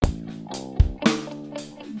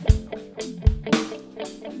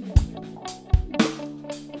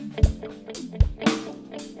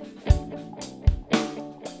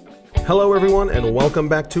Hello, everyone, and welcome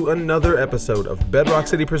back to another episode of Bedrock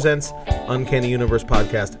City Presents Uncanny Universe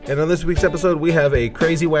Podcast. And on this week's episode, we have a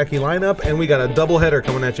crazy, wacky lineup, and we got a doubleheader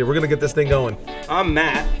coming at you. We're going to get this thing going. I'm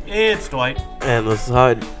Matt. It's Dwight. And this is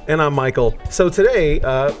Hyde. And I'm Michael. So today,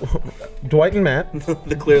 Dwight and Matt.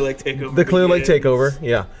 The Clear Lake Takeover. The Clear Lake Takeover,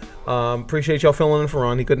 yeah. Appreciate y'all filling in for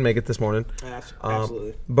Ron. He couldn't make it this morning.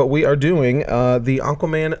 Absolutely. But we are doing the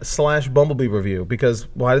Aquaman / Bumblebee review because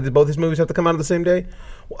why did both these movies have to come out on the same day?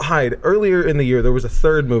 Hyde, earlier in the year, there was a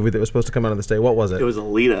third movie that was supposed to come out on this day. What was it? It was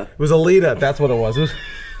Alita. It was Alita. That's what it was.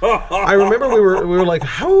 I remember we were like,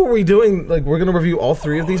 how are we doing? Like, we're going to review all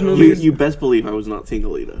three of these movies? You best believe I was not seeing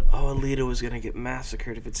Alita. Oh, Alita was gonna get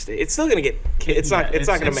massacred if it stayed. It's still gonna get. It's not gonna make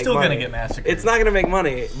money. It's still gonna get massacred. It's not gonna make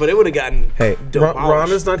money, but it would have gotten. Hey, Ron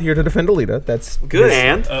demolished. is not here to defend Alita. That's Good.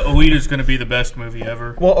 And Alita's gonna be the best movie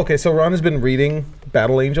ever. Well, okay, so Ron has been reading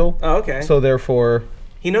Battle Angel. Oh, okay. So therefore,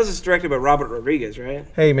 He knows it's directed by Robert Rodriguez, right?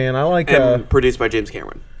 hey man, I like and produced by James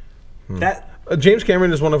Cameron. That James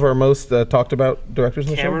Cameron is one of our most talked about directors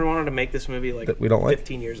in the Cameron show. wanted to make this movie like That we don't like?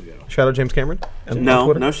 15 years ago. Shout out James Cameron. And No, on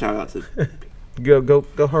Twitter. no shout out to.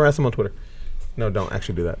 Go harass him on Twitter. No, don't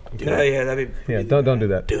actually do that. Yeah, that'd be. Yeah, don't do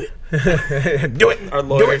that. Do it. Do it. Our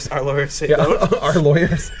lawyers say Yeah, don't. our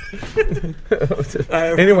lawyers.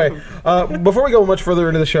 Anyway, before we go much further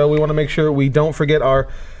into the show, we want to make sure we don't forget our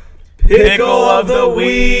Pickle of the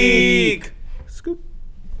week. Scoop.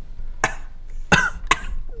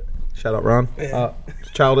 Shout out Ron.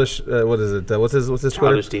 Childish. What is it? What's his Twitter?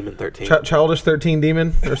 Childish Demon 13. Childish 13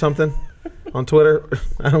 Demon or something on Twitter.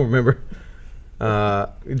 I don't remember.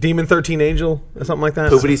 Demon 13 Angel or something like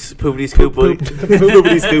that. Poopity Scoop.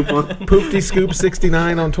 Poopity Scoop one. Poopty Scoop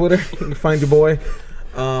 69 on Twitter. You can find your boy.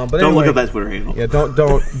 But Don't anyway, look up that Twitter handle. Yeah,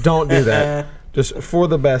 don't do that. Just for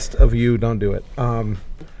the best of you, don't do it.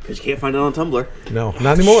 Because you can't find it on Tumblr. No,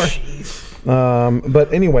 not anymore.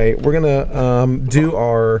 But anyway, we're gonna do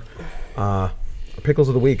our pickles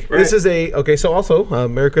of the week. Right. This is so also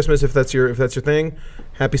Merry Christmas if that's your thing.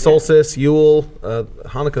 Happy Solstice, Yule,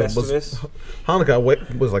 Hanukkah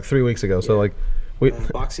Festivus. was like 3 weeks ago. So like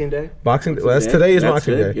Boxing Day. Boxing. Well, today is That's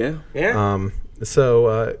Boxing it, Day. Yeah. Yeah.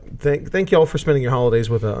 So thank y'all for spending your holidays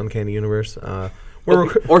with Uncanny Universe.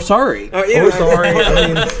 Or sorry. Oh, yeah. We're sorry.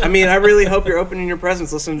 I mean, I really hope you're opening your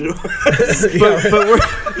presents listening to us. but we're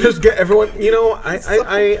just get everyone. You know,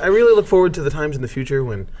 I really look forward to the times in the future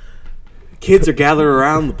when Kids are gathered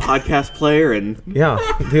around the podcast player and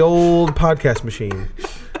the old podcast machine,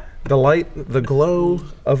 the light, the glow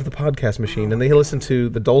of the podcast machine, and they listen to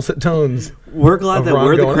the dulcet tones. we're glad Of that Ron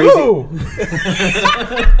we're the going, crazy.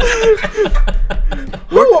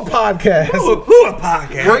 Who a podcast? Who a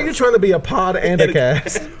podcast? Why are you trying to be a pod and a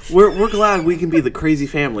cast? We're glad we can be the crazy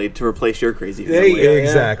family to replace your crazy There you family. go.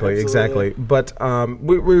 Exactly, Yeah, exactly. But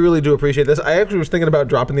we really do appreciate this. I actually was thinking about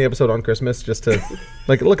dropping the episode on Christmas just to,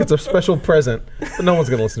 look, it's a special present. But no one's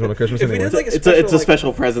going to listen to it on Christmas If we anyway. did like It's a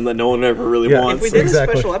special present that no one ever really Yeah. wants. If we did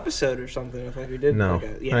Exactly. a special episode or something, if we did No,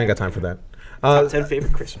 like I ain't got time for that. Top 10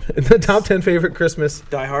 favorite Christmas. The top 10 favorite Christmas.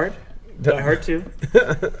 Die Hard. Die Hard 2.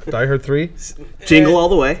 Die Hard 3. Jingle all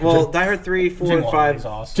the way. Well, Die Hard 3, 4, and Jingle 5. is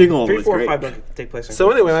awesome. Jingle all the 3, way. 4, Great. 5 don't take place in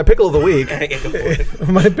So anyway, my pickle of the week. Christmas. Go for it.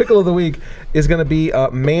 My pickle of the week is going to be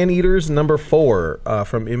Man-Eaters number 4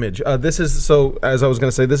 from Image. This is, so as I was going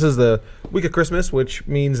to say, this is the week of Christmas, which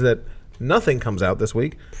means that nothing comes out this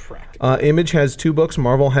week. Image has 2 books.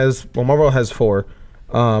 Marvel has 4.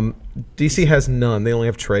 DC has none. They only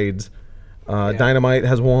have trades. Dynamite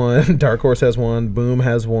has 1. Dark Horse has 1. Boom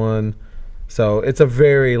has 1. So it's a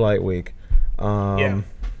very light week.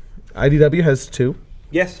 IDW has 2.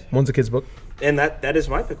 Yes, One's a kid's book. and that is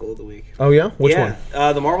my pickle of the week. Oh yeah, which one?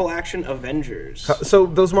 The Marvel Action Avengers. So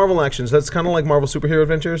those Marvel actions, that's kind of like Marvel Superhero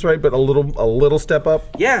Adventures, right? But a little step up.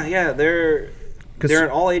 Yeah, they're an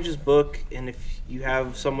all ages book, and if you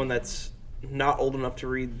have someone that's not old enough to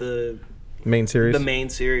read the Main series. main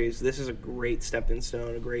series, this is a great stepping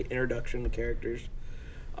stone, a great introduction to characters.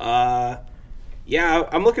 I'm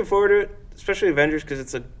looking forward to it, especially Avengers,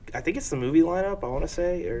 because I think it's the movie lineup, I want to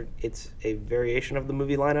say, or it's a variation of the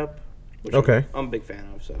movie lineup, which Okay. I'm a big fan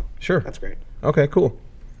of, so Sure. that's great. Okay, cool.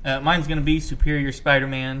 Mine's gonna be Superior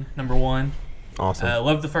Spider-Man number 1. Awesome.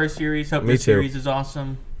 Love the first series. Hope Me the too. series is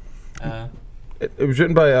awesome. It was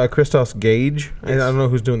written by Christos Gage. I don't know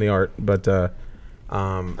who's doing the art, but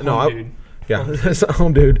Dude. Yeah, it's a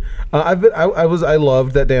home dude. I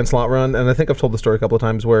loved that Dan Slott run, and I think I've told the story a couple of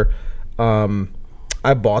times where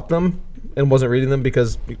I bought them and wasn't reading them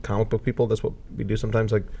because comic book people, that's what we do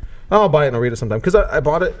sometimes. Like, oh, I'll buy it and I'll read it sometime. Because I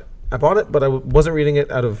bought it, but I wasn't reading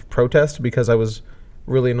it out of protest because I was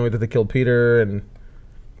really annoyed that they killed Peter and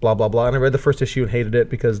blah, blah, blah. And I read the first issue and hated it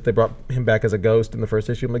because they brought him back as a ghost in the first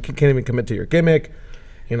issue. I'm like, you can't even commit to your gimmick.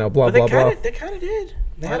 Blah, But blah, blah. they kind of did.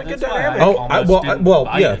 They had a good That's why dynamic. Oh, almost didn't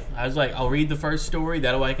buy yeah. it. I was like, I'll read the first story.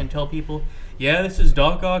 That way I can tell people, yeah, this is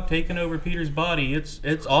Doc Ock taking over Peter's body. It's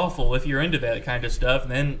awful if you're into that kind of stuff.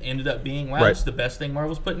 And then ended up being, wow, Right. it's the best thing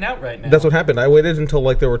Marvel's putting out right now. That's what happened. I waited until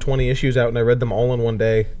like there were 20 issues out and I read them all in one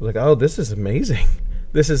day. I was like, oh, this is amazing.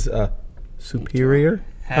 This is superior.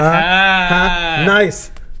 Ha.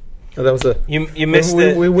 Nice. Oh, that was a. You missed we,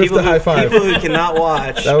 it. We whiffed the high five. People who cannot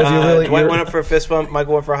watch. That was really- Dwight went up for a fist bump.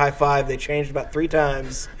 Michael went for a high five. They changed about 3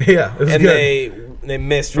 times, Yeah, it was and good. they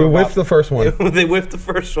missed. We from whiffed the about- first one. They whiffed the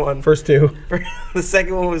first one. First 2. The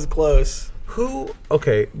second one was close. Who?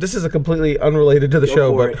 Okay, this is a completely unrelated to the Go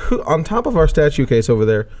show, for but it. who on top of our statue case over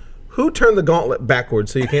there? Who turned the gauntlet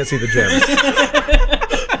backwards so you can't see the gems?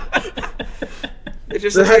 It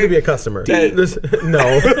just There looks had to like- be a customer. Did-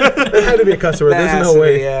 No, there had to be a customer. that There's has no to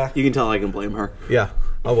way. be, yeah. You can tell I can blame her. Yeah.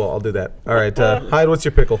 Oh well, I'll do that. All right, Hyde, what's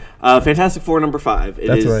your pickle? Fantastic Four number 5. It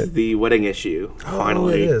That's is right. the wedding issue.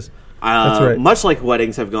 Finally, it is. That's right. Much like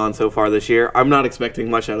weddings have gone so far this year, I'm not expecting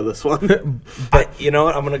much out of this one. You know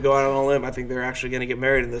what? I'm going to go out on a limb. I think they're actually going to get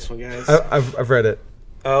married in this one, guys. I've read it.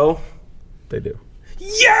 Oh. They do.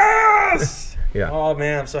 Yes! Yeah. Oh,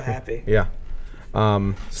 man, I'm so happy. Yeah.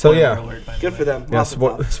 So Spoiler yeah. alert, by the Good way. for them. Yeah. Lots of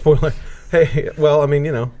love. Spoiler. Hey. Well, I mean,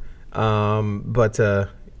 you know. But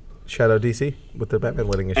shout out DC with the Batman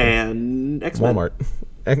wedding issue. And X-Men. Walmart.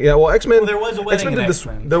 Yeah. Well, X-Men. Well, there was a wedding X-Men in did this.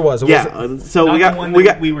 X-Men. There was. It Yeah, was so Not we the got one we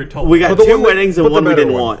that got we were told. we got But the 2 one that- weddings and but the one we better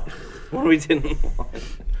didn't one. want. What we didn't want.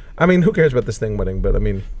 I mean, who cares about this thing wedding? But I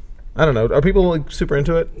mean, I don't know. Are people like super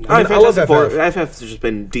into it? I love FF. FF's just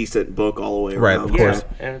been decent book all the way Right, around. of course.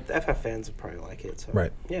 Yeah, and the FF fans would probably like it. So.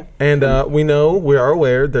 Right. Yeah. And we are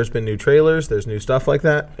aware there's been new trailers, there's new stuff like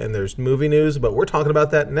that, and there's movie news, but we're talking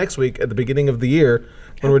about that next week at the beginning of the year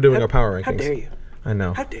when we're doing our power rankings. How dare you? I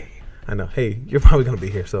know. How dare you? I know. Hey, you're probably going to be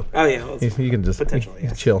here, so Oh, yeah. Well, you can just potentially,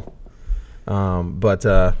 yes. chill. But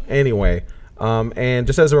anyway, and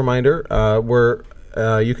just as a reminder,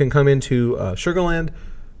 you can come into Sugarland,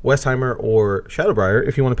 Westheimer, or Shadowbriar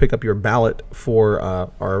if you want to pick up your ballot for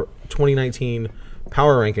our 2019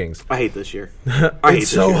 power rankings. I hate this year. I hate It's this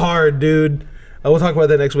so year. hard, dude. We'll talk about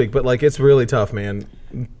that next week, but like it's really tough, man.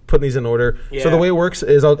 Putting these in order. So Yeah. the way it works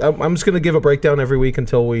is I'm just going to give a breakdown every week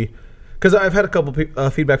until we, because I've had a couple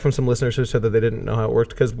feedback from some listeners who said that they didn't know how it worked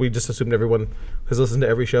because we just assumed everyone has listened to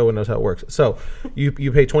every show and knows how it works. So you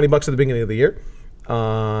pay $20 at the beginning of the year.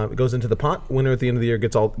 It goes into the pot. Winner at the end of the year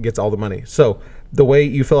gets all the money. So the way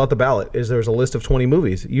you fill out the ballot is there's a list of 20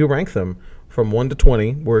 movies. You rank them from 1 to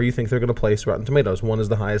 20 where you think they're going to place Rotten Tomatoes. 1 is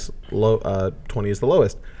the highest, 20 is the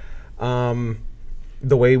lowest.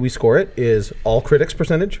 The way we score it is all critics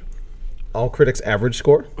percentage, all critics average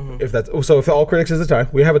score. If all critics is a tie,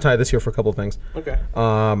 we have a tie this year for a couple of things. Okay.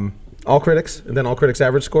 All critics, and then all critics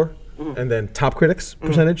average score, and then top critics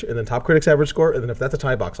percentage, and then top critics average score, and then if that's a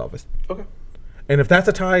tie, box office. Okay. And if that's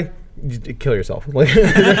a tie, you kill yourself. Like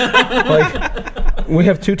we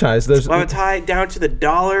have 2 ties. There's We'll have a tie down to the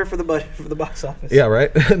dollar for the budget for the box office. yeah,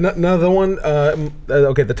 right. No, the one.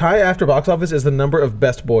 Okay, the tie after box office is the number of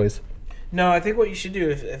best boys. No, I think what you should do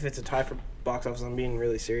if it's a tie for box office, I'm being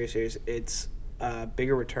really serious here, is it's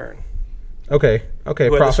bigger return. Okay. Who had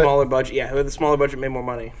the Profit. smaller budget? Yeah, who had the smaller budget made more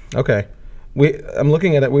money. Okay, I'm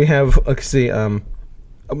looking at it. We have let's see.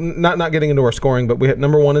 Not getting into our scoring, but we have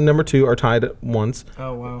number 1 and number 2 are tied once.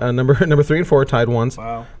 Oh wow. Number 3 and 4 are tied once.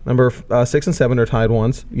 Wow. Number 6 and 7 are tied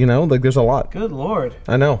once. You know, like there's a lot. Good lord.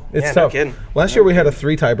 I know it's Yeah, no tough. kidding. Last year we had a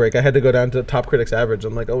 3 tie break. I had to go down to top critics average.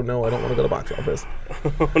 I'm like, oh no, I don't want to go to box office.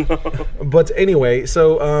 But anyway,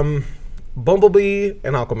 so Bumblebee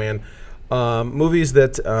and Aquaman, movies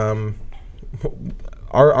that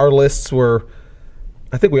our lists were.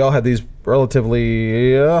 I think we all had these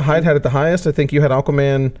relatively. Hyde had it the highest. I think you had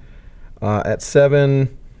Aquaman at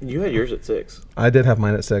 7. You had yours at 6. I did have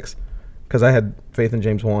mine at 6 because I had faith in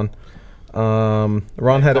James Wan. Ron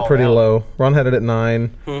had it called pretty out. low. Ron had it at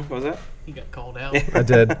 9. What was that? He got called out. I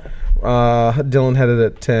did. Dylan had it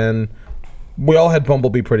at 10. We all had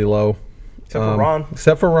Bumblebee pretty low. Except for Ron.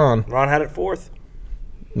 Except for Ron. Ron had it 4th.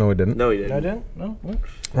 No, he didn't. No, you didn't. I didn't? No?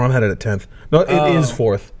 Ron had it at 10th. No, it is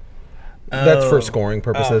 4th. That's for scoring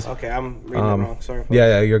purposes. Oh, okay, I'm reading it wrong. Sorry.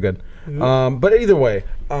 Yeah, you're good. But either way,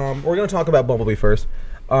 we're going to talk about Bumblebee first.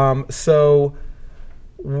 So,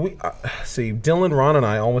 we see, Dylan, Ron, and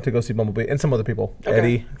I all went to go see Bumblebee, and some other people. Okay.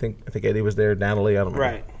 Eddie, I think Eddie was there. Natalie, I don't know.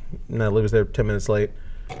 Right. Natalie was there 10 minutes late.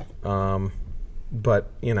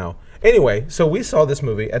 But, you know. Anyway, so we saw this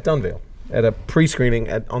movie at Dunvale at a pre-screening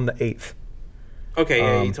on the 8th. Okay,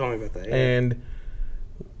 yeah, you told me about that. Yeah. And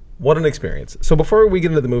What an experience. So before we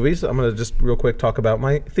get into the movies, I'm going to just real quick talk about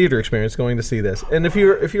my theater experience going to see this. And if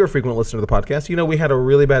you're a frequent listener to the podcast, you know we had a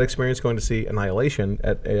really bad experience going to see Annihilation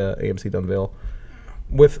at AMC Dunvale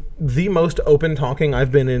with the most open talking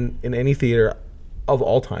I've been in any theater of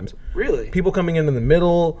all times. Really? People coming in the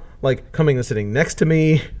middle, like coming and sitting next to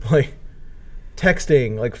me, like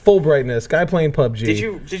texting, like full brightness, guy playing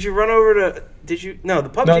PUBG. Did you run over to? Did you? No, the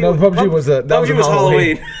PUBG. No, PUBG was PUBG was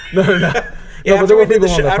Halloween. No. Yeah, but there were people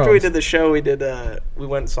on their after we phones. did the show, we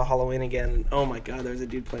went and saw Halloween again. And oh my God, there was a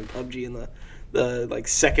dude playing PUBG in the like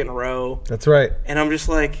second row, That's right. and I'm just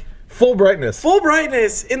like Full brightness. full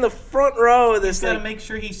brightness in the front row of this He's got to thing make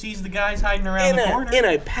sure he sees the guys hiding around the corner. in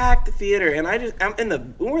a packed theater, and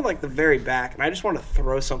we're like the very back, and I just want to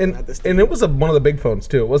throw something at this thing. And it was one of the big phones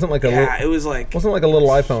too. It wasn't like a Yeah, little, it was like wasn't like a little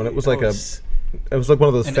iPhone. It was like it was like one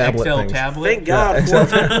of those An phablet XL things. tablet. Thank God.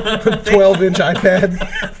 12-inch iPad.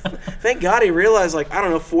 Thank God he realized, like, I don't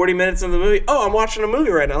know, 40 minutes into the movie, oh, I'm watching a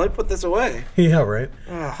movie right now. Let me put this away. Yeah, right.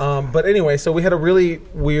 But anyway, so we had a really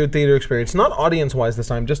weird theater experience, not audience-wise this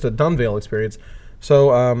time, just a Dunvale experience.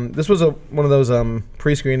 So this was one of those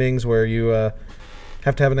pre-screenings where you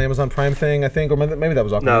have to have an Amazon Prime thing, I think, or maybe that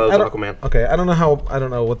was Aquaman. No, that was Aquaman. Okay, I don't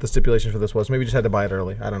know what the stipulation for this was. Maybe you just had to buy it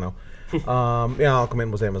early. I don't know. Yeah,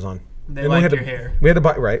 Aquaman was Amazon. They And like we had your to, hair. We had to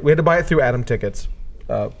buy We had to buy it through Atom Tickets.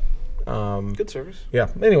 Good service. Yeah.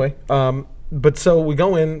 Anyway, but so we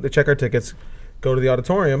go in, they check our tickets, go to the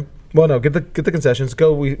auditorium. Well, no, get the concessions.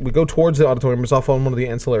 We go towards the auditorium. It's off on one of the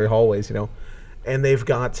ancillary hallways, you know, and there's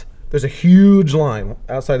a huge line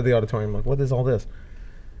outside of the auditorium. I'm like, what is all this?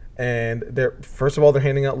 And first of all, they're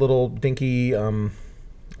handing out little dinky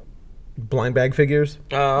blind bag figures.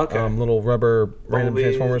 Oh, okay. Little rubber random Bumblebee.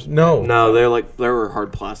 Transformers. No. No, they were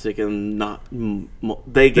hard plastic and not.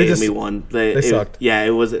 They gave me one. They sucked. Yeah,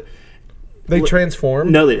 it was. They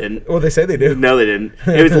transform. No, they didn't. Well, they say they do. No, they didn't.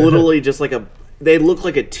 It was literally just like they looked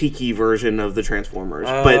like a tiki version of the Transformers,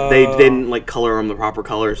 but they didn't like color them the proper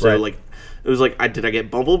color. So Right. like, it was like, did I get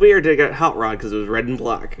Bumblebee or did I get Hot Rod because it was red and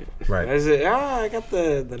black? Right. I got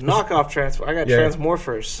the knockoff Transform. I got Yeah.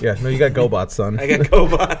 Transmorphers. Yeah. No, you got GoBots, son. I got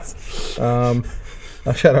GoBots.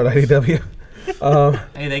 Shout out IDW.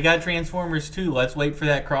 Hey, they got Transformers too. Let's wait for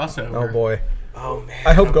that crossover. Oh boy. Oh man.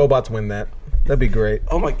 I hope GoBots win that. That'd be great.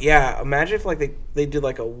 Oh my, yeah! Imagine if like they did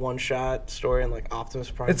like a one-shot story and like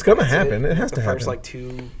Optimus Prime. It's gonna fights happen. It has the to first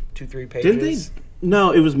happen. like 3 pages. Didn't they?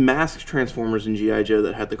 No, it was masked Transformers and GI Joe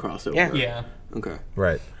that had the crossover. Yeah. Yeah. Okay.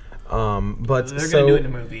 Right. But They're so gonna do it in a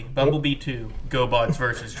movie. Bumblebee 2, GoBots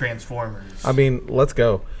versus Transformers. I mean, let's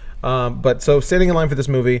go. But so standing in line for this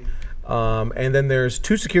movie, and then there's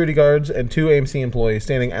 2 security guards and 2 AMC employees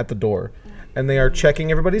standing at the door, and they are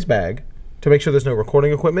checking everybody's bag to make sure there's no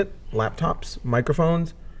recording equipment, laptops,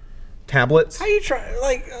 microphones, tablets. How you try?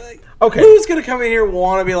 Like Okay. who's gonna come in here and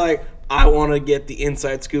want to be like, I want to get the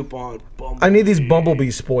inside scoop on Bumblebee. I need these Bumblebee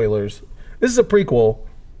spoilers. This is a prequel.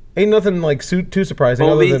 Ain't nothing like too surprising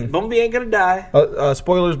Bumblebee, other than Bumblebee ain't gonna die.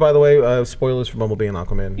 spoilers. By the way, spoilers for Bumblebee and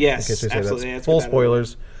Aquaman. Yes, in case they say absolutely. that. Let's Full get that over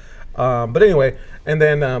spoilers. But anyway, and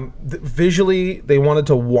then visually, they wanted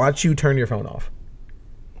to watch you turn your phone off.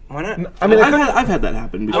 Why not? I mean, I've had that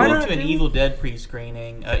happen I before. went not, to an dude? Evil Dead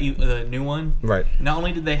pre-screening, the new one. Right. Not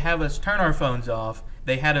only did they have us turn our phones off,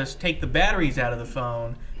 they had us take the batteries out of the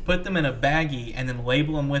phone, put them in a baggie, and then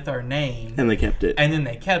label them with our name. And they kept it. And then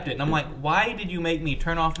they kept it. And I'm like, why did you make me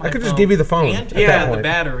turn off my phone? I could just give you the phone and at take that out the point.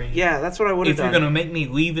 battery. Yeah, that's what I would have If you're done. gonna make me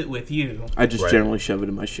leave it with you, I just Right. generally shove it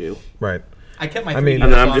in my shoe. Right. I kept my. I mean- 3DS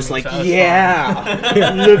And then I'm on just me, like, so I was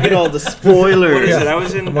yeah, look at all the spoilers. What is Yeah. it? I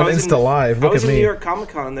was in. I'm I on was in, Insta Live. I Look was at in me. New York Comic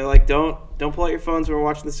Con. They're like, don't pull out your phones when we're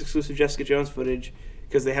watching this exclusive Jessica Jones footage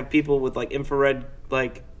because they have people with like infrared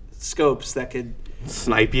like scopes that could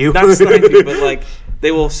Snipe you. not snipe you, but like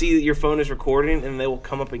they will see that your phone is recording and they will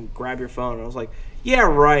come up and grab your phone. And I was like, yeah,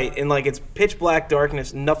 right. And like it's pitch black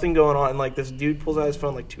darkness, nothing going on, and like this dude pulls out his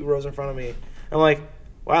phone like 2 rows in front of me. I'm like,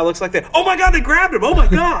 wow, it looks like that. Oh my god, they grabbed him. Oh my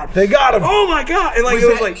god, They got him. Oh my god, and like Was it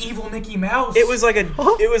was that like evil Mickey Mouse? it was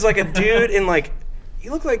like a dude in like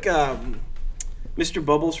he looked like Mr.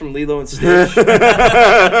 Bubbles from Lilo and Stitch.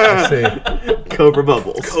 I see. Cobra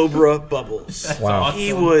Bubbles. Cobra Bubbles. Wow. awesome.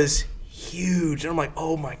 He was huge. And I'm like,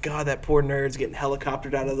 oh my god, that poor nerd's getting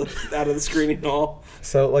helicoptered out of the screening hall.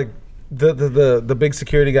 So like the big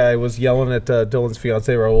security guy was yelling at Dylan's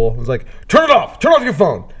fiance Raul. He was like, "Turn it off! Turn off your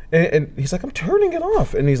phone!" And he's like, "I'm turning it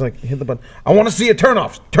off." And he's like, "Hit the button. I want to see it turn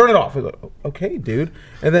off. Turn it off." He's like, "Okay, dude."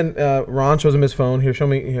 And then Ron shows him his phone. Here, show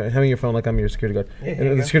me having your phone like I'm your security guard. here And you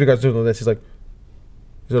the go. security guard's doing this. He's like,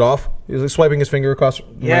 "Is it off?" He's like swiping his finger across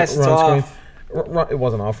Yes, it's Ron's off. screen. Ron, it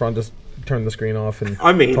wasn't off. Ron just turned the screen off and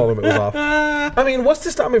I mean- told them it was off. I mean, what's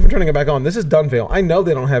to stop me from turning it back on? This is Dunvale. I know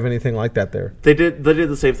they don't have anything like that there. They did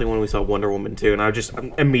the same thing when we saw Wonder Woman 2,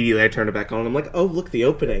 and immediately I turned it back on. I'm like, oh, look, the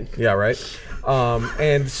opening. Yeah, right.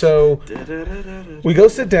 And so we go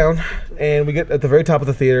sit down, and we get at the very top of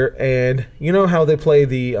the theater, and you know how they play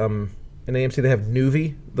the in AMC they have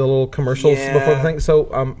Nuvi, the little commercials Yeah. before the thing.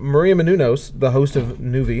 So Maria Menounos, the host of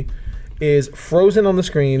Nuvi, is frozen on the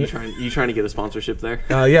screen. You trying to get a sponsorship there?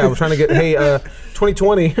 Yeah, we're trying to get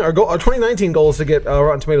 2020 our 2019 goal is to get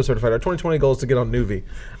Rotten Tomatoes certified. Our 2020 goal is to get on Nuvi.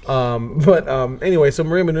 Anyway, so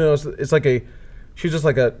Maria Menounos, she's just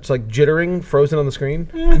like jittering, frozen on the screen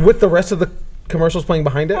with the rest of the commercials playing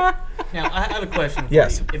behind it. Now, I have a question for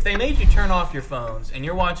Yes. you. If they made you turn off your phones and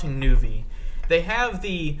you're watching Nuvi, they have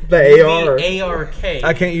the The AR. ARcade.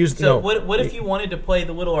 I can't use So no. what if you wanted to play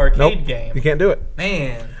the little arcade Nope, game? you can't do it.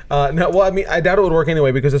 Man. No, well, I mean, I doubt it would work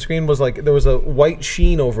anyway because the screen was there was a white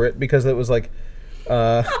sheen over it because it was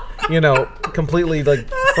completely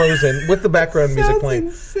frozen with the background music playing.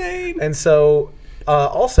 Insane. And so,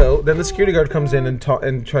 also, then the security guard comes in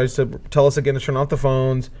and tries to tell us again to turn off the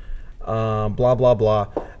phones, blah blah blah,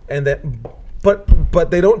 and that,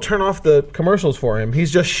 but they don't turn off the commercials for him.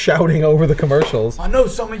 He's just shouting over the commercials. I know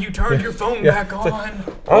some of you turned your phone back on.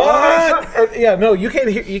 What? Yeah, no, you can't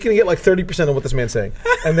hear. You can get 30% of what this man's saying,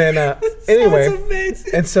 and then anyway,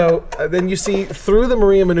 amazing. and so then you see through the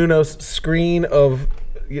Maria Menounos screen of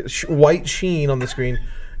white sheen on the screen,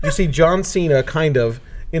 you see John Cena kind of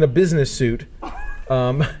in a business suit.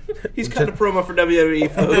 He's cut a promo for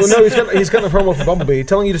WWE, Well, folks. no, he's got a promo for Bumblebee,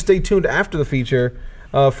 telling you to stay tuned after the feature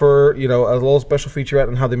for a little special featurette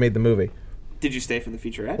on how they made the movie. Did you stay for the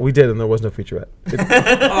featurette? We did, and there was no featurette.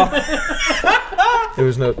 There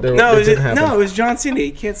was no. There, No, it didn't happen. it was John Cena.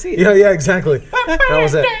 You can't see it. Yeah, exactly. That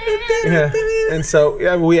was it. Yeah, and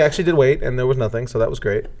so we actually did wait, and there was nothing, so that was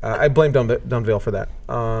great. I blame Dunvale for that.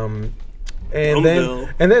 And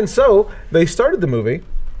then so they started the movie.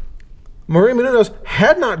 Maria Menounos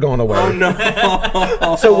had not gone away. Oh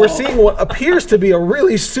no! So we're seeing what appears to be a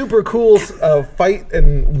really super cool fight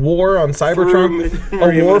and war on Cybertron,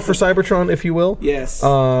 a war for Cybertron, if you will. Yes.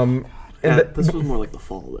 And This was more like the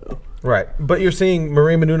fall, though. right, but you're seeing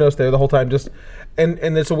Maria Menounos there the whole time, just and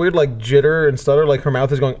it's a weird jitter and stutter, like her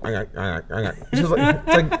mouth is going. It's just it's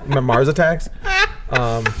like Mars attacks,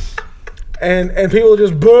 and people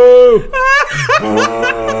just boo,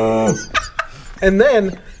 boo, and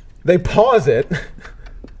then they pause it.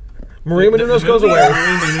 Maria Menounos goes away.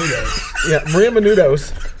 Yeah, Maria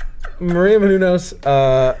Menounos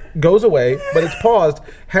goes away, but it's paused.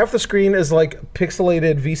 Half the screen is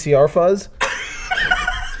pixelated VCR fuzz.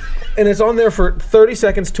 And it's on there for 30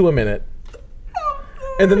 seconds to a minute.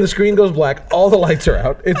 And then the screen goes black. All the lights are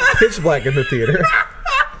out. It's pitch black in the theater.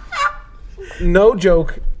 No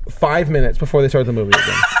joke, 5 minutes before they start the movie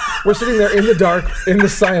again. We're sitting there in the dark, in the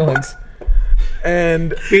silence.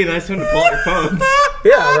 And Be a nice time to pull out your phones.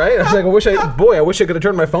 yeah, right? I was like, I wish I could have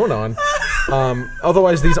turned my phone on.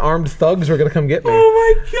 Otherwise, these armed thugs were going to come get me.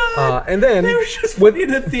 Oh my god! And then They were just with- in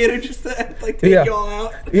the theater just to take Yeah. y'all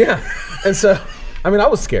out. Yeah, and so I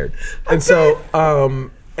was scared, and so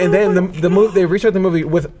and then the movie, they restart the movie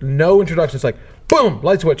with no introduction. It's like boom,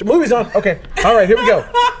 light switch, movie's on. Okay, all right, here we go.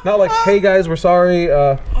 Not like, hey guys, we're sorry,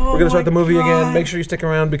 we're gonna start the movie again. Make sure you stick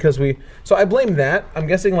around because we. So I blame that. I'm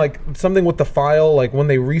guessing something with the file, when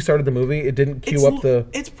they restarted the movie, it didn't queue up the.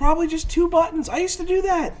 It's probably just 2 buttons. I used to do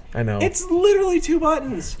that. I know. It's literally 2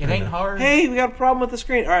 buttons. It ain't hard. Hey, we got a problem with the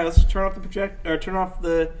screen. All right, let's turn off the projector, or turn off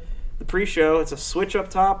the pre-show. It's a switch up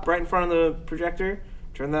top, right in front of the projector.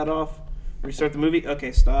 Turn that off. Restart the movie.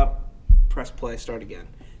 Okay, stop. Press play. Start again.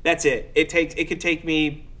 That's it. It could take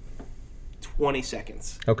me 20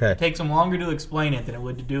 seconds. Okay. It takes them longer to explain it than it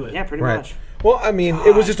would to do it. Yeah, pretty Right. much. Well, I mean,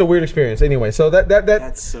 it was just a weird experience. Anyway, so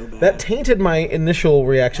That's so bad. that tainted my initial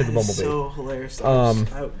reaction to It's Bumblebee. so hilarious.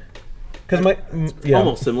 Because yeah,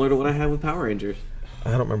 Almost similar to what I had with Power Rangers. I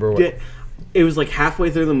don't remember what. Yeah, it was halfway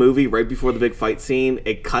through the movie, right before the big fight scene.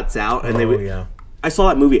 It cuts out, and yeah. I saw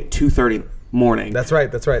that movie at 2:30 in the morning. That's right.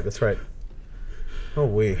 Oh,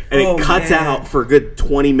 we. and Oh, it cuts man. out for a good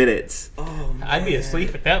 20 minutes. I'd be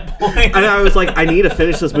asleep at that point. And I was like, I need to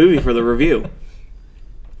finish this movie for the review.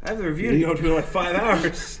 I have the review to go to in 5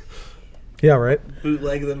 hours. Yeah, right.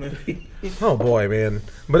 Bootleg the movie. Oh boy, man.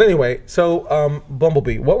 But anyway, so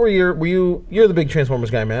Bumblebee. What were you're the big Transformers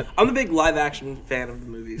guy, Matt? I'm the big live action fan of the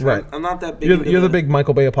movies. Right. I'm not that big. You're the big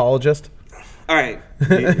Michael Bay apologist. All right.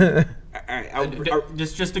 All right.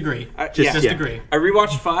 Just agree. Just yeah. agree. I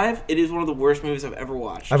rewatched 5. It is one of the worst movies I've ever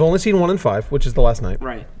watched. I've only seen 1 and 5, which is the last night.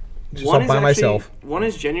 Right. Just all by myself. One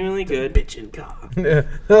is genuinely good. Bitchin' car.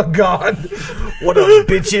 Oh God, what a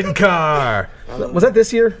bitchin' car! Was that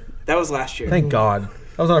this year? That was last year. Thank God.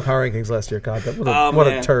 That was on our Power Rankings last year. God, that was what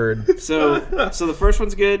a turd. So the first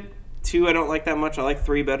one's good. 2 I don't like that much. I like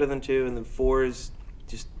 3 better than 2, and then 4 is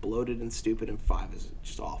just bloated and stupid, and 5 is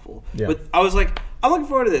just awful. Yeah. But I was like, I'm looking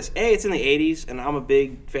forward to this. It's in the 80s, and I'm a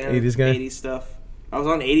big fan 80s of guy? 80s stuff. I was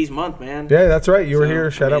on 80s month, man. Yeah, that's right. You were So,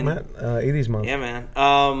 here. Shout out, I mean, Matt. 80s month. Yeah,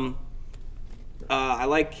 man. I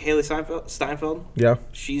like Haley Steinfeld. Yeah.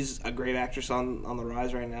 She's a great actress on the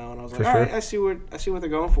rise right now, and I was like, For all right, sure. I see what they're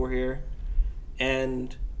going for here.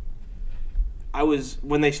 And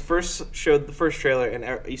when they first showed the first trailer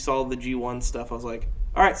and you saw the G1 stuff, I was like,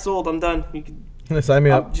 all right, sold. I'm done. You can Sign me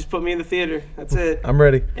up. just put me in the theater. That's it. I'm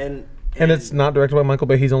ready. And it's not directed by Michael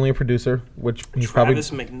Bay. He's only a producer, which he's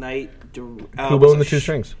Travis McKnight. Kubo and the Two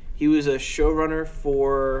Strings. He was a showrunner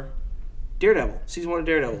for Daredevil, season 1 of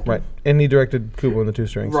Daredevil. Right, and he directed Kubo and the Two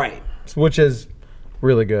Strings. Right. Which is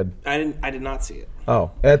really good. I did not see it.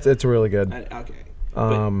 Oh, it's really good.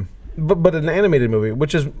 Okay. But an animated movie,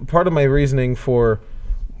 which is part of my reasoning for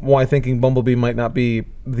why thinking Bumblebee might not be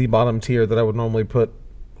the bottom tier that I would normally put.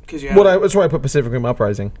 That's why I put Pacific Rim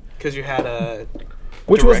Uprising. Because you had a...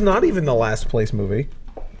 Which was not even the last place movie.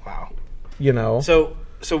 Wow. You know? So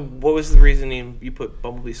what was the reasoning you put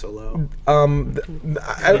Bumblebee so low?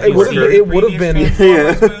 It would have been...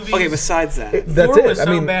 Okay, besides that. That's 4 it. was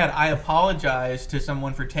so bad, I apologized to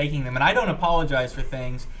someone for taking them. And I don't apologize for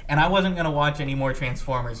things. And I wasn't going to watch any more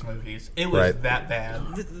Transformers movies. It was that bad.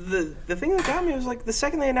 The thing that got me was like the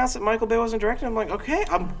second they announced that Michael Bay wasn't directing, I'm like, okay,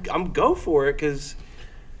 I'm go for it, because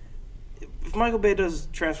if Michael Bay does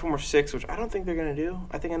Transformers 6, which I don't think they're gonna do,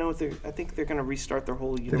 I think they're gonna restart their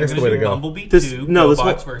whole universe. That's the way to go. Bumblebee 2,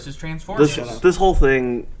 Robots versus Transformers. This whole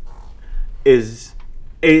thing is...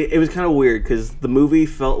 It was kind of weird, because the movie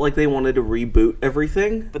felt like they wanted to reboot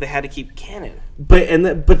everything. But they had to keep canon. But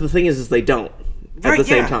the thing is they don't. At the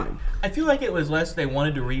same time. I feel like it was less they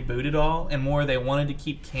wanted to reboot it all, and more they wanted to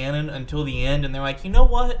keep canon until the end, and they're like, you know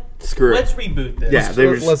what? Screw it. Let's reboot this.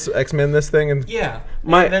 Yeah, let's X-Men this thing. And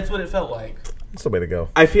that's what it felt like. That's the way to go.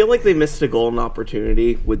 I feel like they missed a golden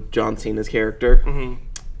opportunity with John Cena's character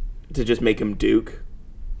to just make him Duke.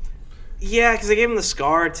 Yeah, because they gave him the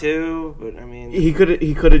scar too. But I mean, he could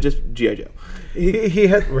have just G.I. Joe. He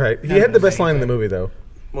had the best line in the movie though.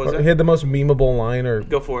 What was that? He had the most memeable line. Or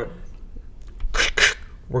go for it.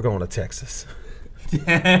 We're going to Texas.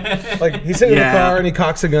 Like he's sitting in the car and he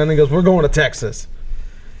cocks a gun and goes, "We're going to Texas."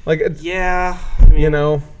 Like I mean, you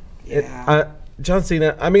know, John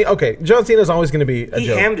Cena. I mean, okay, John Cena's always going to be a he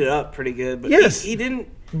joke. hammed it up pretty good, but yes, he didn't.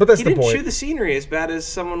 But that's he the didn't point. chew the scenery as bad as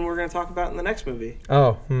someone we're going to talk about in the next movie.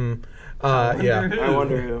 Oh, I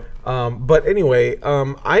wonder who. But anyway,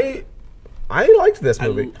 I liked this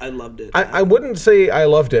movie. I loved it. I wouldn't say I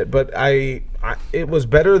loved it, but it was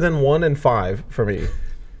better than 1 and 5 for me.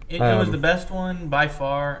 It was the best one by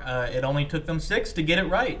far. It only took them 6 to get it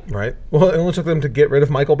right. Right. Well, it only took them to get rid of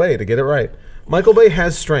Michael Bay to get it right. Michael Bay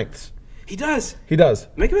has strengths. He does. He does.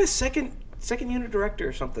 Make him a second unit director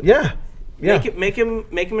or something. Yeah. Yeah. Make him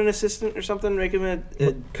an assistant or something. Make him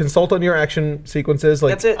a consult on your action sequences,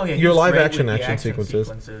 like that's it. Oh, yeah, your he's live great action with the action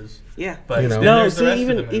sequences. Yeah, but You know. then No, there's the see, rest of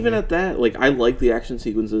the movie. even at that, like I like the action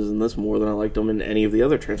sequences in this more than I liked them in any of the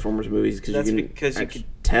other Transformers movies because you can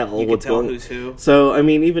tell what's going. Who's who. So I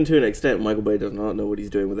mean, even to an extent, Michael Bay does not know what he's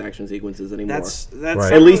doing with action sequences anymore. That's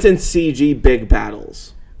Right. At least in CG big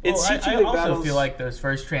battles. It's Well, CG I big also battles. feel like those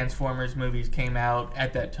first Transformers movies came out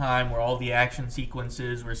at that time where all the action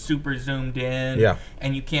sequences were super zoomed in, Yeah.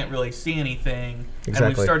 and you can't really see anything. And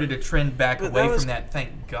Exactly. we started to trend back But away that was- from that,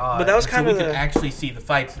 thank God. but that was so kinda we could the- actually see the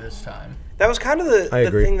fights this time. That was kind of I the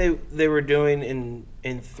agree. thing they were doing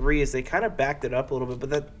in 3 is they kind of backed it up a little bit, but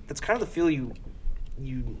that's kind of the feel you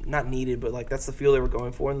not needed, but like that's the feel they were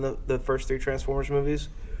going for in the first 3 Transformers movies,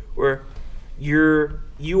 where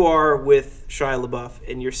you are with Shia LaBeouf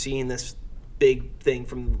and you're seeing this big thing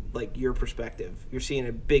from like your perspective. You're seeing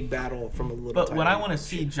a big battle from a little. But when I want to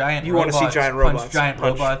see giant You wanna robots see giant punch robots, giant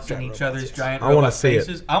punch robots giant in each robots, other's yes. giant I wanna robot see it.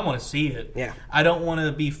 faces, I want to see it. Yeah. I don't want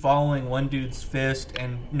to be following one dude's fist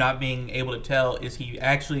and not being able to tell, is he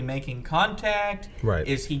actually making contact? Right.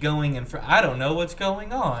 Is he going in front? I don't know what's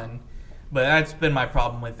going on. But that's been my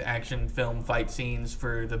problem with action film fight scenes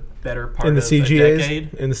for the better part in the of a CG decade.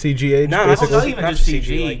 age, in the CG age, No, basically. Not even Not just CG,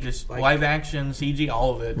 CG, like- just like- live action, CG,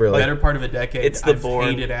 all of it. Really? Better part of a decade. It's the I've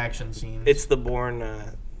Bourne- hated action scenes. It's the Bourne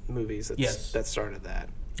movies Yes. that started that.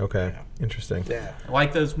 Okay, interesting. Yeah. I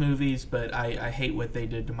like those movies, but I hate what they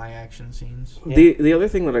did to my action scenes. The other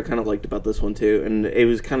thing that I kind of liked about this one too, and it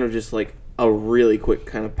was kind of just like a really quick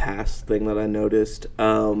kind of past thing that I noticed.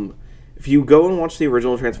 If you go and watch the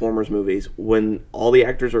original Transformers movies, when all the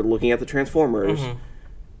actors are looking at the Transformers,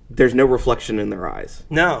 there's no reflection in their eyes.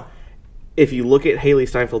 No. If you look at Haley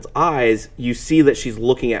Steinfeld's eyes, you see that she's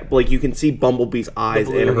looking at, like, you can see Bumblebee's eyes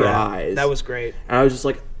in her eyes. That was great. And I was just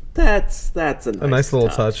like, that's a nice little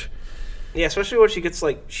touch. Yeah, especially when she gets,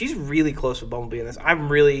 like, she's really close with Bumblebee in this. I'm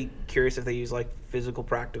really curious if they use, like, physical,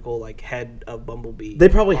 practical, like, head of Bumblebee. They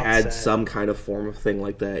probably on had set. some kind of form of thing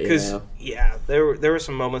like that, Because, yeah. there were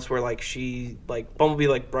some moments where, like, Bumblebee,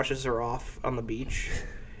 like, brushes her off on the beach.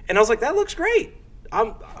 And I was like, that looks great.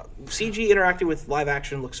 CG interacting with live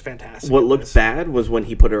action looks fantastic. What looked bad was when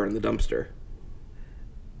he put her in the dumpster.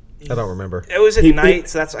 I don't remember. It was at night,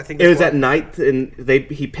 so I think it was at night, and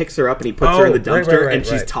he picks her up and he puts her in the dumpster, right, and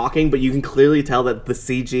she's talking, but you can clearly tell that the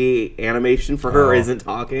CG animation for her isn't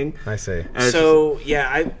talking. I see. So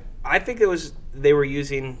I think they were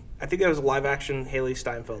using. I think that was live action Haley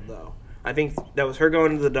Steinfeld though. I think that was her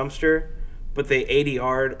going to the dumpster, but they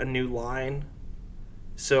ADR'd a new line.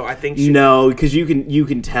 So I think no, because you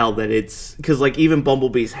can tell that it's because like even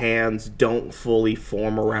Bumblebee's hands don't fully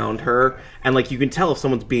form around her, and like you can tell if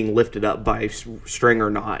someone's being lifted up by string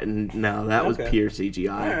or not. And no, that was pure CGI.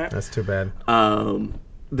 Right. That's too bad.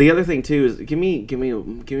 The other thing too is give me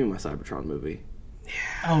my Cybertron movie.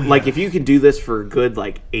 Oh, yeah. Like if you can do this for a good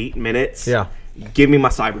like 8 minutes, give me my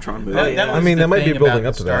Cybertron movie. That was that might be building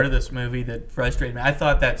up to the start that. of this movie that frustrated me. I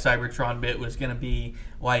thought that Cybertron bit was going to be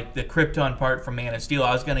like the Krypton part from Man of Steel.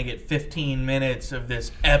 I was going to get 15 minutes of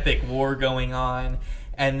this epic war going on,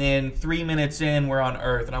 and then 3 minutes in, we're on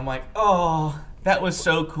Earth, and I'm like, oh, that was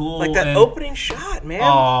so cool. like that opening shot, man.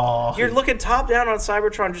 Oh. You're looking top down on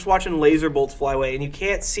Cybertron, just watching laser bolts fly away, and you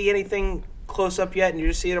can't see anything close up yet, and you're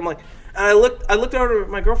just seeing it. I'm like, and I looked over at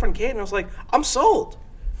my girlfriend Kate, and I was like, I'm sold.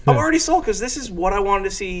 I'm already sold because this is what I wanted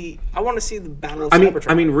to see. I want to see the battle of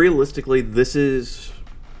Cybertron. I mean, realistically, this is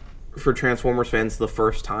for Transformers fans the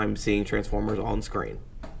first time seeing Transformers on screen.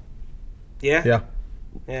 Yeah.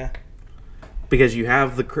 Because you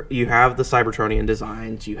have the Cybertronian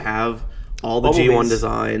designs, you have all the Bumblebee's- G1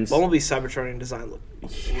 designs. Bumblebee's Cybertronian design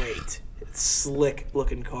looked great. It's slick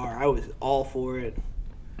looking car. I was all for it.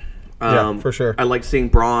 For sure. I liked seeing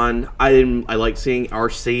Brawn. I liked seeing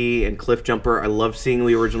RC and Cliffjumper. I loved seeing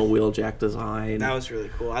the original Wheeljack design. That was really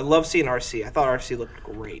cool. I love seeing RC. I thought RC looked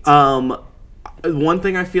great. One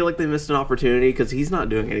thing I feel like they missed an opportunity because he's not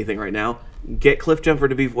doing anything right now. Get Cliffjumper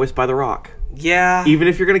to be voiced by The Rock. Yeah. Even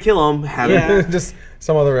if you're gonna kill him, have him. Just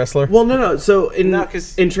some other wrestler. Well, no. So in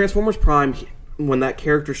 'cause- in Transformers Prime, when that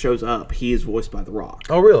character shows up, he is voiced by The Rock.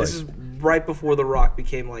 Oh, really? This is right before The Rock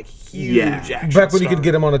became like huge action Back when you star. could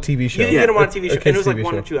get him on a TV show. You could get him on a TV show, and it was like TV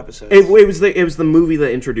 1 or show. 2 episodes. It was the movie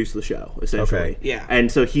that introduced the show essentially. Okay. Yeah.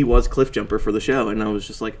 And so he was Cliffjumper for the show, and I was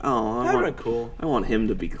just like, oh, That would've been cool. I want him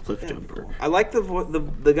to be Cliffjumper. I like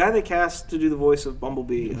the guy they cast to do the voice of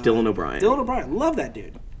Bumblebee. Dylan O'Brien. Dylan O'Brien. Love that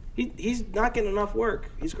dude. He's not getting enough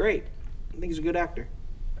work. He's great. I think he's a good actor.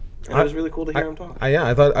 And it was really cool to hear him talk. I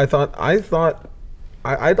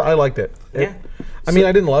liked it. Yeah. I mean,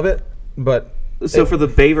 I didn't love it, but So for the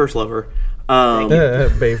Bayverse lover,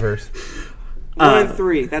 Bayverse. 1 and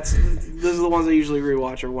 3. Those are the ones I usually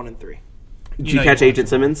rewatch. Are 1 and 3. did you catch Agent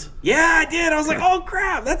Simmons? Yeah, I did. I was like, oh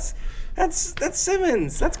crap, that's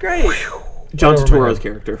Simmons. That's great. John I don't remember Turturro's him.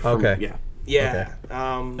 character. From, Okay. Yeah. Yeah.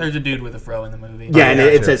 There's a dude with a fro in the movie. Yeah, and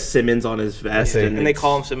it gotcha. says Simmons on his vest. see. And they it's-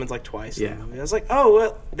 call him Simmons like twice. in the Yeah. movie. I was like, oh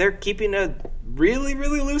well, they're keeping a really,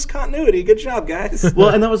 really loose continuity. Good job, guys. Well,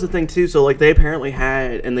 and that was the thing too. So like they apparently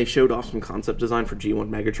had, and they showed off some concept design for G1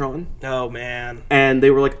 Megatron, Oh man. and they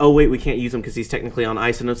were like, "Oh wait, we can't use him because he's technically on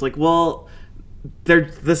ice." And it's like, well,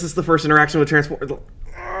 this is the first interaction with Transformers.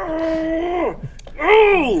 Oh.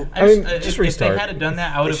 Just if restart. they had done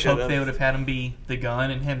that, I would have should've. hoped they would have had him be the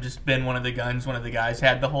gun and him just been one of the guns one of the guys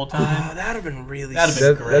had the whole time. Oh, that'd have been really That'd have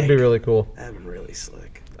slick. been That'd be really cool. That'd have been really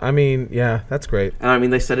slick. I mean, yeah, that's great. And I mean,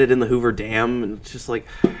 they said it in the Hoover Dam, and it's just like,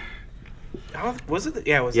 Was it?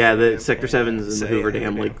 Yeah, it was. the Sector 7's in the Hoover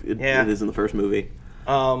Dam, Hoover like Dam. it is in the first movie.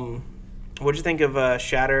 What'd you think of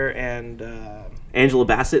Shatter and Angela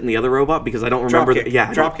Bassett and the other robot, because I don't remember.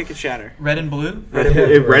 Dropkick? Dropkick and Shatter. Red and blue. Red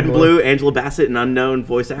and Blue, Angela Bassett, an unknown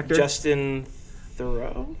voice actor. Justin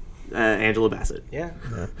Theroux. Angela Bassett. Yeah.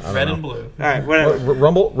 Red and blue. All right. Whatever.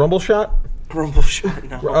 Rumble shot. Rumble shot.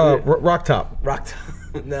 No. Rock top. Rock.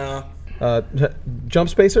 No. Jump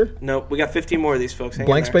spacer. Nope. We got 15 more of these folks. Hang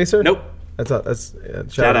Blank in there. spacer. Nope. That's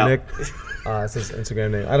Shout out. Nick. That's his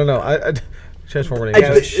Instagram name. I don't know. I Transformer It names.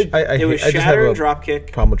 was, I it was just have Shatter a and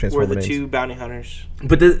Dropkick. problem with Were Transformer the names. 2 bounty hunters.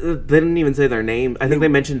 But they didn't even say their name. I think they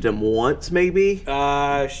mentioned them once, maybe.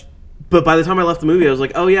 But by the time I left the movie, I was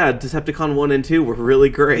like, oh yeah, Decepticon 1 and 2 were really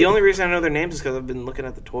great. The only reason I know their names is because I've been looking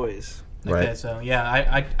at the toys. Right. Okay, so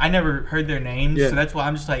yeah, I never heard their names, Yeah. so that's why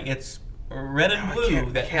I'm just like, it's red and blue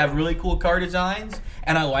can't- that can't- have really cool car designs,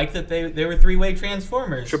 and I like that they were three-way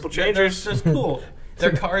Transformers. Triple They're changers. just cool.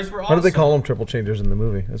 Their cars were Why awesome. did they call them triple changers in the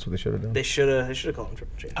movie? That's what they should have done. They should have called them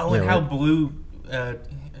Triple Change. Oh, and Yeah, how right. Blue,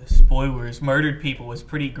 spoilers, murdered people was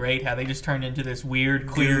pretty great. How they just turned into this weird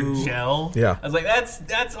clear Goo. gel. Yeah. I was like,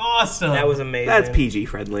 that's awesome. That was amazing. That's PG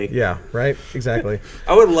friendly. Yeah, right? Exactly.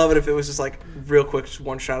 I would love it if it was just like real quick, just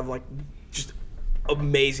one shot of like just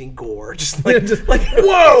amazing gore, just like like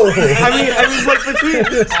Whoa! I mean, like between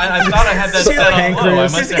I thought I had that So set on low. I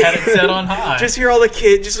pancreas. must have had it set on high. just hear all the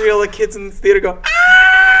kids in the theater go.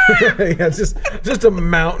 Ah! Yeah, it's just a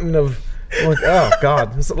mountain of like, oh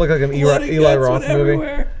god, this looked like an Blood and Eli guts Roth went movie.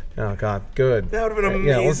 everywhere. Oh god, good. That would've been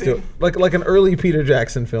Yeah, let's do it. amazing. Like an early Peter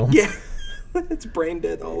Jackson film. Yeah, it's brain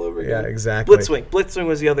dead all over again. Yeah, exactly. Blitzwing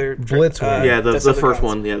was the other. Blitzwing. yeah, the Decepticons. first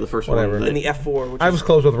one. Yeah, the first Whatever. one. And the F4, which I is was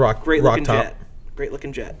close with Rock great looking Top. jet. Great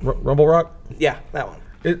looking jet. Rumble Rock. Yeah, that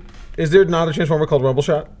one. Is there not a Transformer called Rumble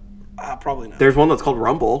Shot? Probably not. There's one that's called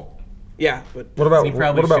Rumble. Yeah, but What about He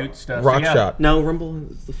probably what about shoots stuff, Rock yeah. Shot? No, Rumble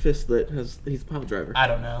is the fist that he's a pile driver. I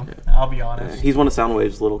don't know. I'll be honest. He's one of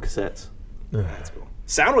Soundwave's little cassettes. that's cool.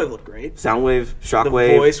 Soundwave looked great. Soundwave, The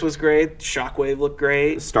Shockwave, voice was great. Shockwave looked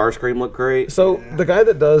great. Starscream looked great. So the guy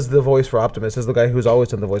that does the voice for Optimus is the guy who's always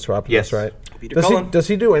done the voice for Optimus, Yes. right? Peter Does Cullen.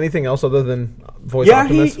 he do anything else other than voice Yeah,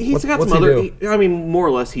 Optimus? he's got what's some he other. do? I mean, more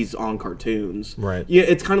or less, he's on cartoons. Right. Yeah,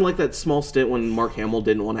 it's kind of like that small stint when Mark Hamill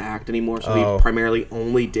didn't want to act anymore, so Oh. he primarily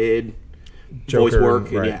only did voice Joker work.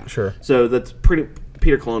 and- right, yeah, sure. So that's pretty.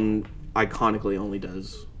 Peter Cullen iconically only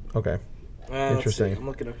does. Okay. Let's Interesting. see. I'm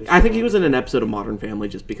looking up his I think he was in an episode of Modern Family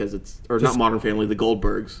just because it's, or not Modern Family, The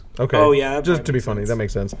Goldbergs. Okay. Oh, yeah, that Just probably to be makes funny, sense. that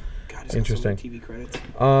makes sense. God, he's got Interesting. so many TV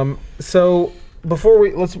credits. So before we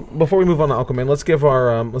move on to Aquaman, let's give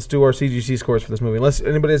our let's do our CGC scores for this movie. Unless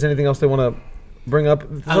anybody has anything else they want to bring up.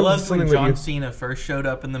 I love Something when that John you- Cena first showed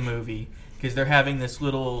up in the movie because they're having this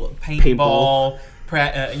little Paintball.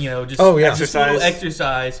 paintball, just Oh, yeah. this little Exercise.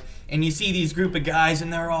 exercise. And you see these group of guys,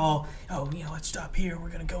 and they're all, let's stop here. We're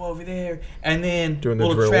gonna go over there. And then Doing the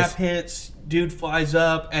little drills. trap hits. Dude flies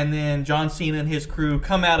up, and then John Cena and his crew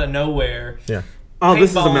come out of nowhere. Yeah. Oh,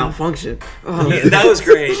 this is a Paintball. malfunction. Oh. Yeah, that was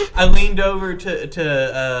great. I leaned over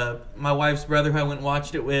to my wife's brother who I went and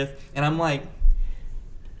watched it with, and I'm like,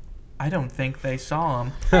 I don't think they saw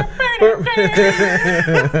him.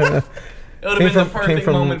 It would have been the came perfect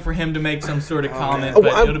from- moment for him to make some sort of comment, Oh,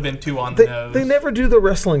 but I- it would have been too on the nose. They never do the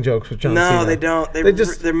wrestling jokes with John Cena. No, they don't. They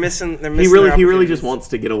just- They're missing. They're He missing. really, their he really opportunities. just wants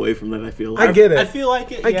to get away from that. I feel. I get it. I feel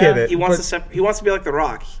like it. I yeah. get it. He wants but- to. He wants to be like The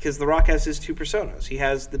Rock because The Rock has his two personas. He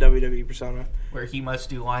has the WWE persona. Where he must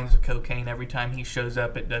do lines of cocaine every time he shows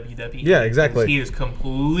up at WWE. Yeah, exactly. He is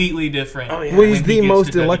completely different. Oh, yeah. Well, he's when he the gets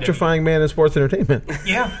most to WWE. electrifying man in sports entertainment.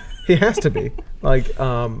 Yeah. He has to be. Like,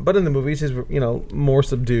 but in the movies, he's more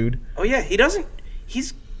subdued. Oh yeah, he doesn't.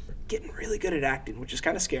 He's getting really good at acting, which is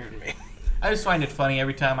kind of scaring me. I just find it funny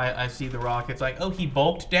every time I see The Rock. It's like, he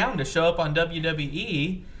bulked down to show up on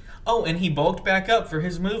WWE. Oh, and he bulked back up for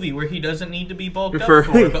his movie where he doesn't need to be bulked up for.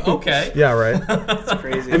 But okay. Yeah, right. It's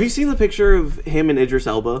crazy. Have you seen the picture of him and Idris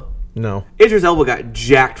Elba? No. Idris Elba got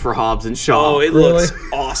jacked for Hobbs and Shaw. Oh, it Really? looks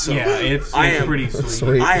awesome. Yeah, it's I am pretty sweet.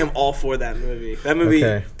 Sweet. I am all for that movie. That movie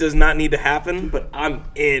Okay. does not need to happen, but I'm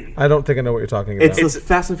in. I don't think I know what you're talking about. It's the